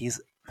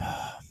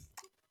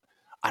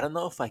 I don't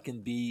know if I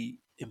can be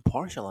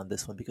impartial on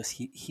this one because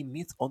he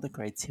meets all the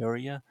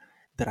criteria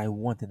that I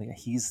want in a guy.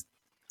 He's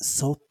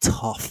so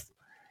tough.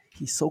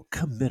 He's so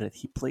committed.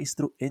 He plays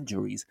through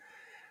injuries.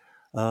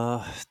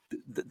 Uh,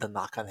 the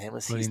knock on him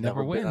is But he he's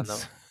never never been on a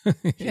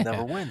wins. he never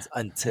Yeah. wins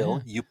until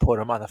Yeah. you put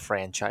him on a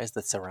franchise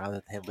that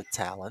surrounded him with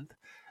talent,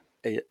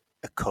 a,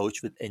 a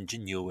coach with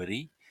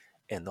ingenuity,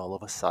 and all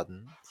of a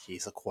sudden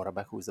he's a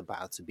quarterback who's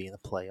about to be in the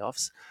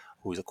playoffs,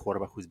 who's a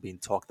quarterback who's being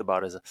talked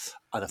about as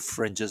on the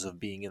fringes of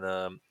being in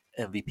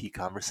MVP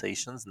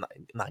conversations.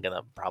 Not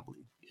gonna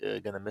probably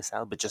gonna miss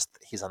out, but just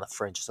he's on the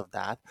fringes of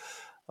that.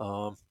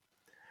 Um,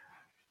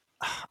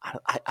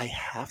 I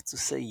have to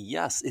say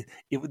yes.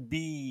 It wouldn't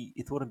be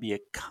a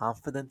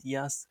confident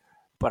yes,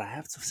 but I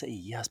have to say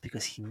yes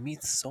because he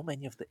meets so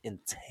many of the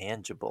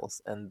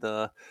intangibles, and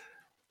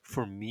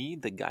for me,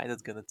 the guy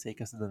that's gonna take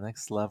us to the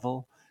next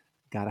level,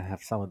 gotta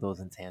have some of those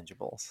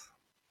intangibles.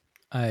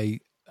 I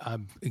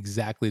I'm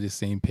exactly the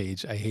same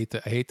page.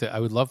 I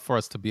would love for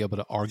us to be able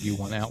to argue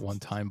one out one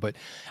time, but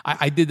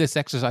I did this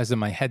exercise in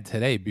my head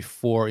today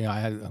before, I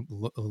had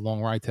a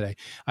long ride today.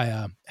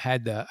 I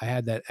had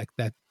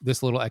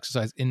this little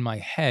exercise in my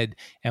head.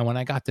 And when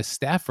I got to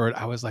Stafford,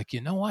 I was like, you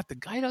know what? The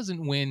guy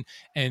doesn't win.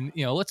 And,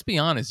 let's be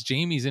honest,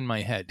 Jamie's in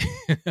my head.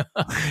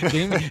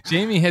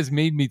 Jamie has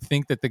made me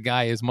think that the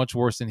guy is much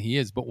worse than he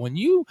is. But when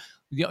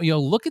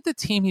look at the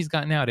team he's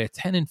got now. They're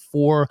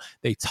 10-4.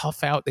 They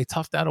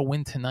toughed out a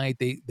win tonight.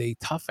 They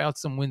tough out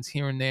some wins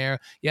here and there.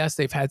 Yes,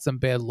 they've had some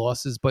bad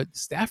losses, but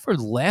Stafford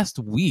last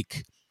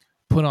week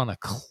put on a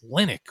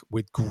clinic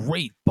with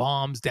great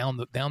bombs down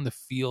the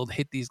field,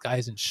 hit these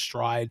guys in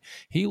stride.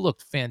 He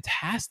looked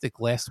fantastic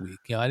last week.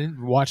 I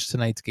didn't watch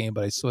tonight's game,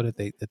 but I saw that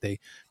they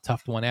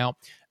toughed one out.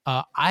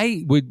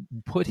 I would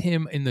put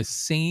him in the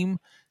same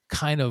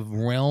kind of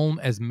realm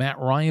as Matt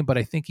Ryan, but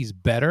I think he's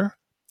better,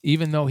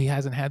 even though he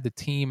hasn't had the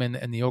team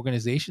and the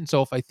organization.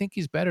 So if I think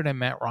he's better than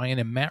Matt Ryan,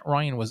 and Matt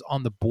Ryan was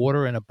on the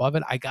border and above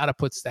it, I got to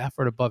put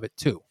Stafford above it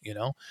too,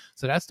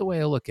 So that's the way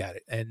I look at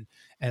it. And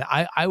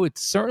I would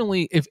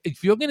certainly,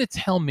 if you're going to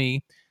tell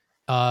me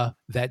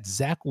that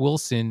Zach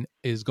Wilson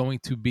is going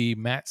to be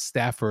Matt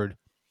Stafford,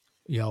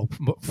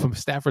 from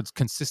Stafford's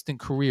consistent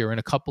career in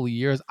a couple of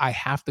years, I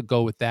have to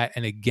go with that.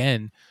 And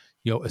again,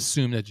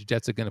 assume that the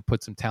Jets are going to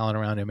put some talent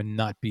around him and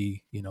not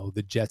be,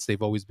 the Jets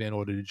they've always been,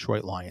 or the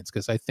Detroit Lions,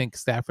 because I think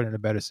Stafford in a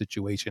better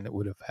situation, it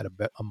would have had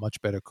a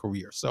much better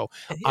career. So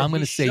And I'm going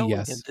to he's say showing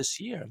yes. it this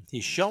year.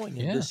 He's showing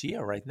it Yeah. this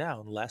year right now.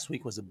 And last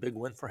week was a big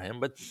win for him.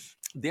 But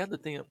the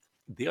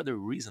other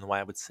reason why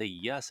I would say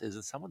yes is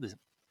in some of the,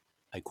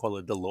 I call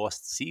it the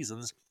lost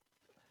seasons,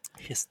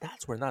 his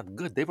stats were not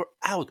good. They were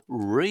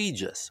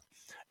outrageous.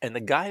 And the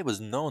guy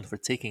was known for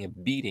taking a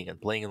beating and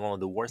playing in one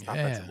of the worst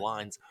offensive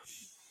lines.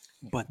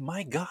 But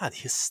my God,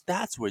 his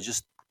stats were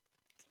just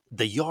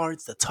the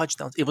yards, the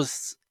touchdowns. It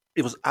was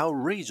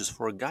outrageous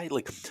for a guy.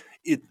 Like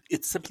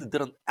it simply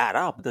didn't add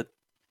up that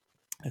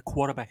a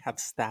quarterback had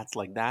stats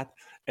like that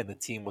and the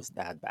team was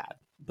that bad.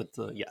 But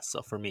yes,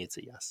 so for me, it's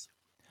a yes.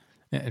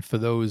 And for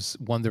those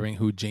wondering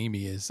who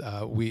Jamie is,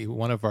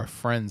 one of our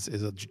friends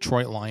is a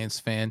Detroit Lions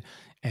fan,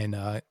 and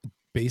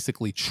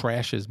basically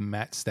trashes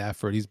Matt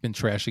Stafford. He's been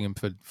trashing him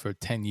for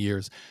 10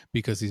 years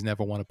because he's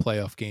never won a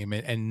playoff game.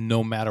 And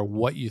no matter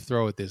what you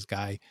throw at this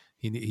guy,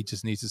 he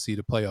just needs to see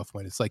the playoff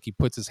win. It's like he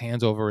puts his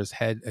hands over his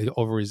head,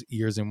 over his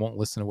ears, and won't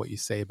listen to what you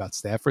say about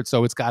Stafford.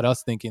 So it's got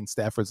us thinking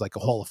Stafford's like a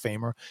Hall of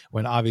Famer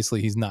when obviously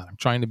he's not. I'm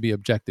trying to be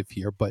objective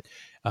here, but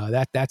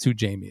that's who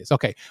Jamie is.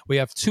 Okay, we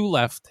have two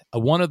left.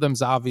 One of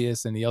them's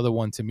obvious, and the other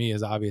one to me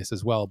is obvious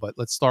as well. But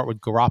let's start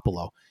with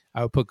Garoppolo.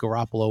 I would put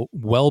Garoppolo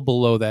well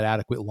below that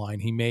adequate line.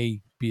 He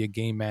may be a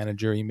game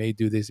manager. He may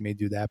do this, he may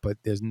do that, but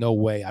there's no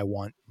way I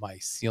want my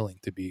ceiling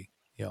to be,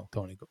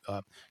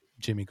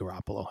 Jimmy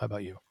Garoppolo. How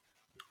about you?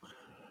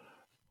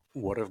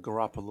 What if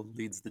Garoppolo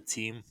leads the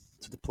team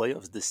to the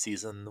playoffs this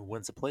season,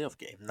 wins a playoff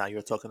game? Now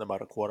you're talking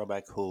about a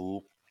quarterback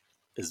who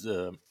is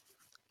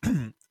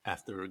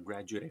after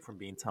graduating from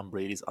being Tom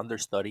Brady's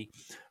understudy,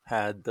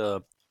 had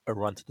a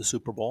run to the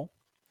Super Bowl,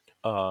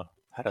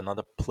 had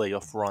another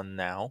playoff run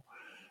now,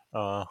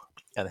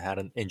 and had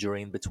an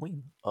injury in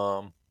between.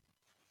 I'm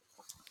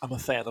a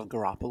fan of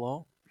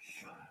Garoppolo.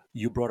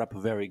 You brought up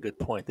a very good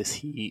point. Is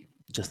he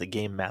just a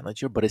game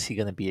manager? But is he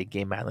going to be a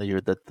game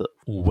manager that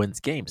wins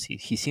games?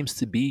 He seems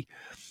to be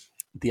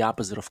the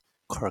opposite of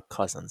Kirk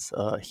Cousins.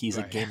 He's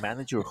a game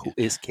manager who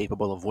is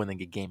capable of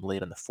winning a game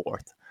late in the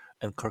fourth.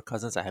 And Kirk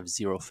Cousins, I have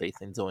zero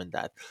faith in doing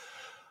that.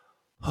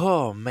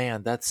 Oh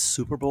man, that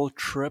Super Bowl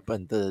trip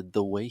and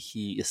the way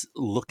he is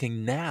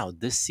looking now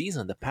this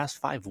season, the past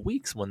 5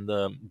 weeks, when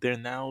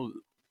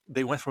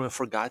they went from a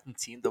forgotten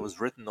team that was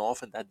written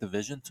off in that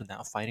division to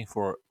now fighting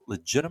for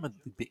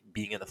legitimately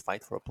being in a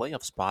fight for a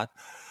playoff spot.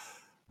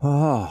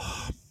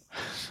 Oh,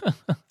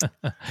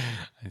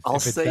 I'll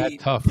If it's say that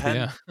tough,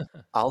 yeah.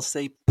 I'll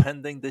say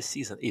pending this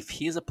season. If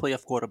he's a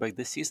playoff quarterback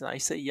this season, I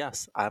say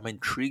yes. I'm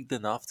intrigued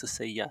enough to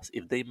say yes.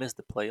 If they miss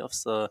the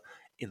playoffs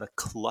in the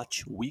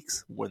clutch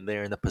weeks when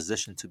they're in a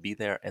position to be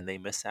there and they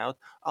miss out,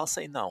 I'll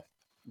say no.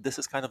 This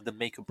is kind of the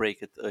make or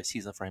break it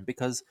season for him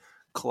because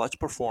clutch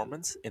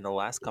performance in the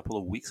last couple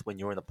of weeks when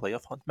you're in a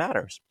playoff hunt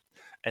matters.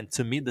 And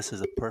to me, this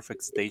is a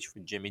perfect stage for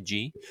Jimmy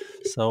G.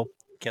 So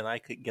can I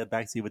get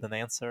back to you with an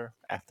answer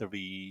after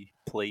we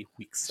play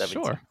week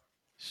 17?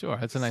 Sure.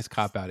 That's a nice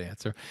cop out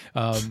answer.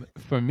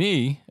 For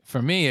me,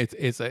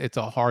 it's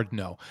a hard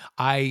no.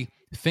 I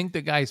think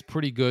the guy's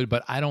pretty good,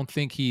 but I don't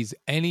think he's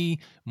any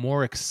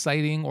more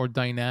exciting or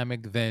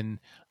dynamic than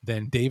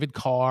David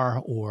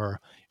Carr or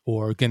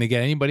going to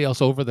get anybody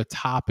else over the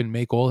top and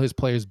make all his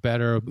players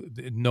better.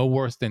 No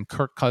worse than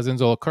Kirk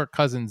Cousins. Or Kirk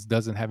Cousins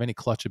doesn't have any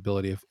clutch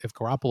ability. If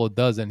Garoppolo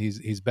does, then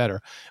he's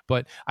better.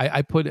 But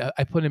I put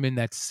him in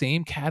that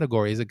same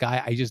category as a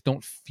guy I just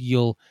don't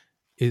feel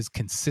is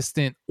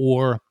consistent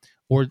or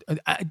or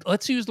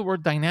let's use the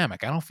word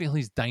dynamic. I don't feel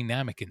he's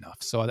dynamic enough.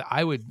 So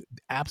I would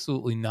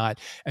absolutely not.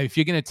 If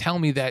you're going to tell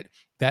me that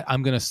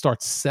I'm going to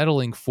start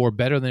settling for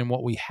better than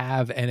what we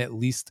have and at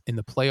least in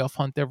the playoff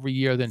hunt every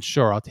year, then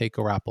sure, I'll take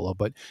Garoppolo.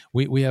 But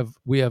we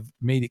have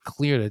made it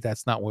clear that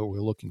that's not what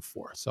we're looking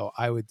for. So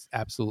I would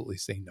absolutely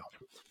say no.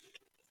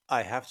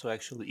 I have to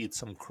actually eat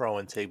some crow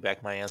and take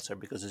back my answer,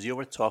 because as you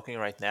were talking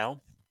right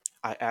now,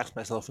 I asked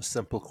myself a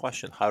simple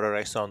question: How did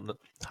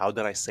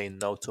I say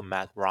no to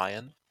Matt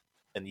Ryan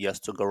and yes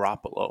to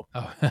Garoppolo?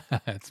 Oh,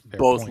 that's a fair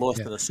Both point. lost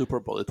Yeah. in a Super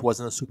Bowl. It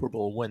wasn't a Super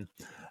Bowl win.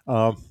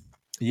 Um,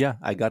 yeah,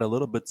 I got a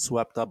little bit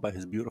swept up by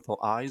his beautiful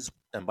eyes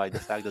and by the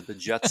fact that the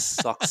Jets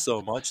suck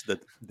so much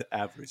that the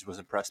average was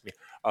impressed me.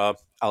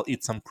 I'll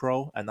eat some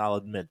crow, and I'll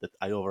admit that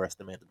I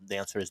overestimated. The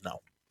answer is no.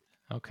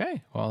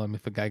 Okay. Well, I mean,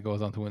 if a guy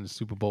goes on to win the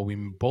Super Bowl, we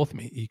both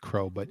may eat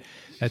crow, but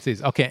that's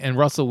it. Okay. And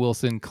Russell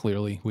Wilson,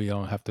 clearly, we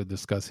don't have to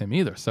discuss him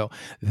either. So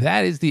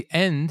that is the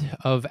end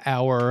of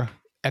our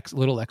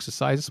little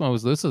exercise.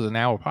 This was an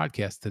hour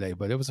podcast today,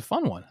 but it was a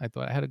fun one. I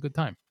thought I had a good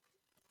time.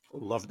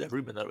 Loved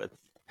every minute of it.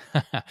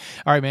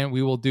 All right, man.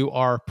 We will do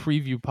our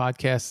preview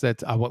podcast.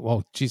 That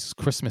well, Jesus,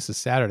 Christmas is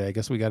Saturday. I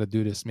guess we got to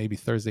do this maybe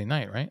Thursday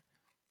night, right?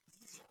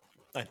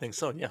 I think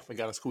so. Yeah, we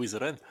gotta squeeze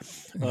it in.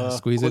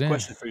 Squeeze it Quick in.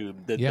 question for you: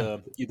 Did Yeah.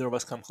 either of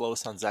us come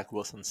close on Zach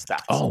Wilson's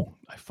stats? Oh,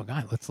 I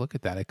forgot. Let's look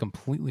at that. I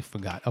completely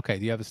forgot. Okay,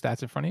 do you have the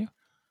stats in front of you?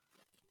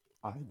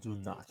 I do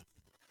not.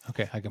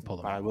 Okay, I can pull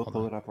them. I up. will Hold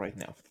pull on. it up right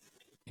now.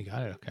 You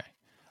got it. Okay.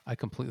 I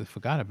completely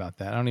forgot about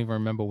that. I don't even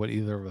remember what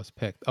either of us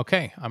picked.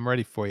 Okay, I'm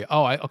ready for you.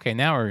 Oh, okay.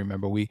 Now I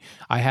remember.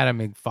 I had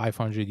him at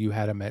 500. You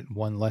had him at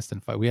one less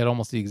than 5. We had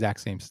almost the exact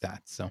same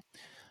stats. So.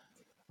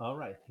 All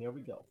right, here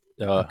we go.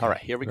 Okay. All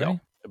right, here we Ready? go.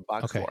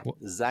 Box Okay. 4.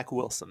 Zach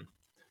Wilson,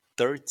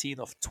 13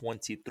 of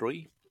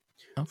 23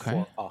 Okay.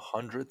 for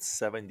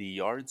 170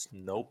 yards,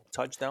 no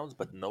touchdowns,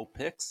 but no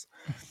picks,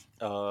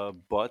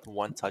 but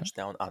one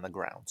touchdown on the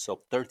ground.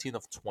 So 13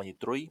 of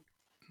 23.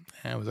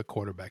 That was a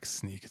quarterback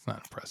sneak. It's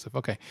not impressive.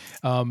 Okay.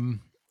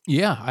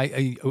 Yeah,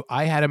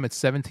 I had him at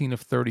 17 of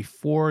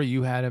 34.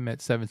 You had him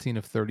at 17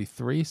 of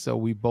 33. So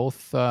we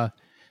both.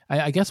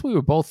 I guess we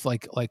were both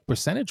like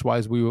percentage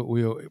wise, we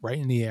were right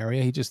in the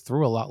area. He just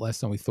threw a lot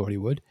less than we thought he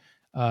would.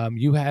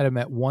 You had him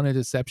at 1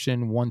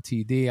 interception, 1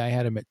 TD. I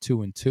had him at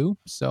 2 and 2.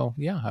 So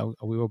yeah,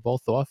 we were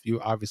both off. You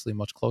were obviously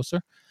much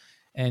closer.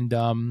 And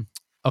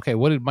okay,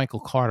 what did Michael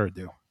Carter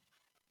do?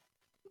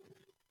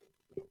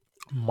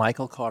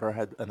 Michael Carter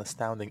had an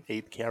astounding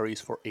 8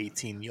 carries for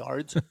 18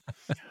 yards.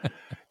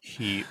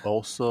 He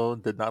also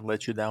did not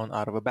let you down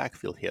out of a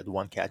backfield. He had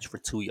 1 catch for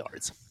 2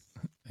 yards.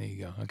 There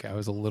you go. Okay, I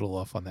was a little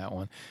off on that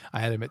one.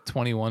 I had him at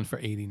 21 for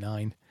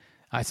 89.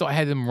 So I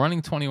had him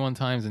running 21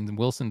 times and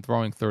Wilson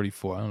throwing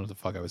 34. I don't know what the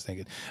fuck I was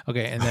thinking.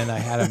 Okay, and then I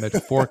had him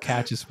at 4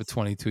 catches for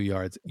 22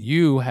 yards.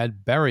 You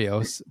had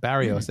Barrios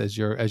as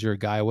your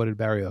guy. What did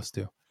Barrios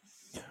do?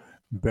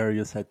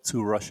 Barrios had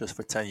 2 rushes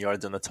for 10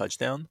 yards and a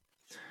touchdown,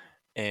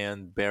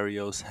 and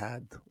Barrios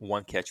had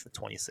 1 catch for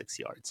 26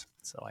 yards.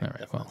 So I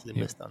definitely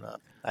missed on that.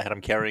 I had him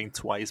carrying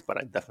twice, but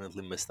I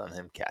definitely missed on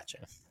him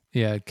catching.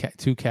 Yeah,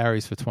 2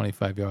 carries for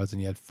 25 yards,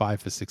 and you had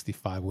 5 for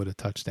 65 with a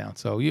touchdown.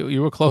 So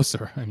you were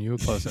closer. I mean, you were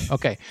closer.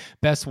 Okay,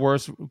 best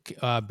worst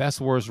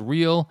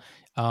real.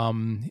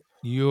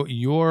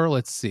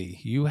 Let's see.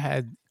 You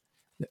had.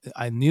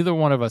 Neither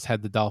one of us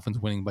had the Dolphins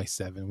winning by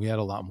 7. We had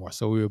a lot more,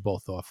 so we were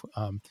both off.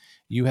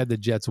 You had the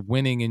Jets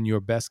winning in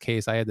your best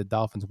case. I had the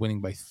Dolphins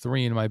winning by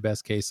 3 in my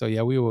best case. So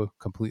yeah, we were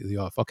completely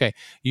off. Okay,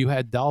 you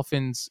had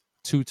Dolphins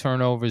 2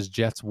 turnovers,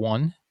 Jets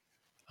 1.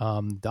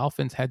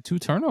 Dolphins had 2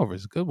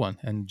 turnovers, good one,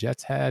 and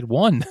Jets had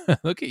 1.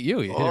 Look at you,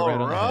 hit it right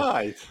on the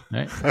head.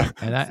 Right?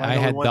 And I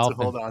had Dolphins.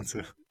 To hold on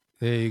to.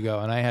 There you go.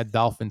 And I had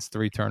Dolphins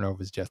 3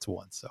 turnovers, Jets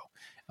 1. So,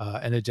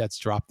 and the Jets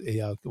dropped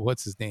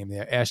what's his name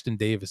there? Ashton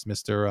Davis,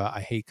 Mr. I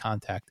hate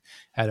contact,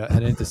 had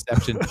an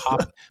interception.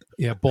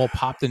 Ball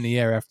popped in the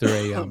air after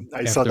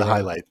I saw the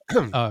highlight.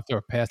 After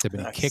a pass hit,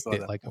 but he kicked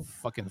it like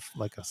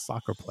a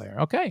soccer player.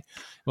 Okay,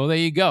 well there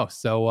you go.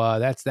 So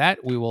that's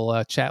that. We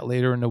will chat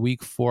later in the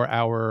week for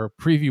our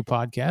preview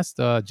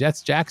podcast.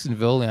 Jets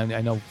Jacksonville, and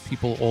I know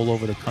people all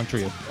over the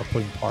country are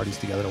putting parties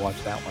together to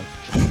watch that one.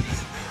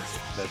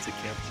 That's a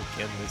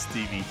can't miss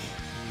TV.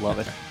 Love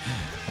it.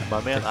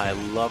 My man, I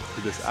loved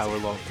this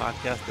hour-long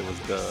podcast. It was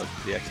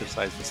the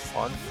exercise was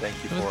fun. Thank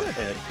you for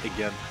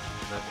again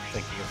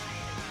thinking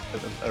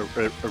of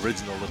an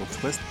original little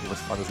twist. It was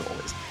fun as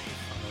always.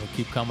 I'll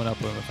keep coming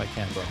up with them if I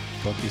can, bro.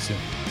 Talk to you soon.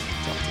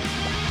 Talk to you.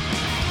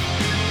 Bye.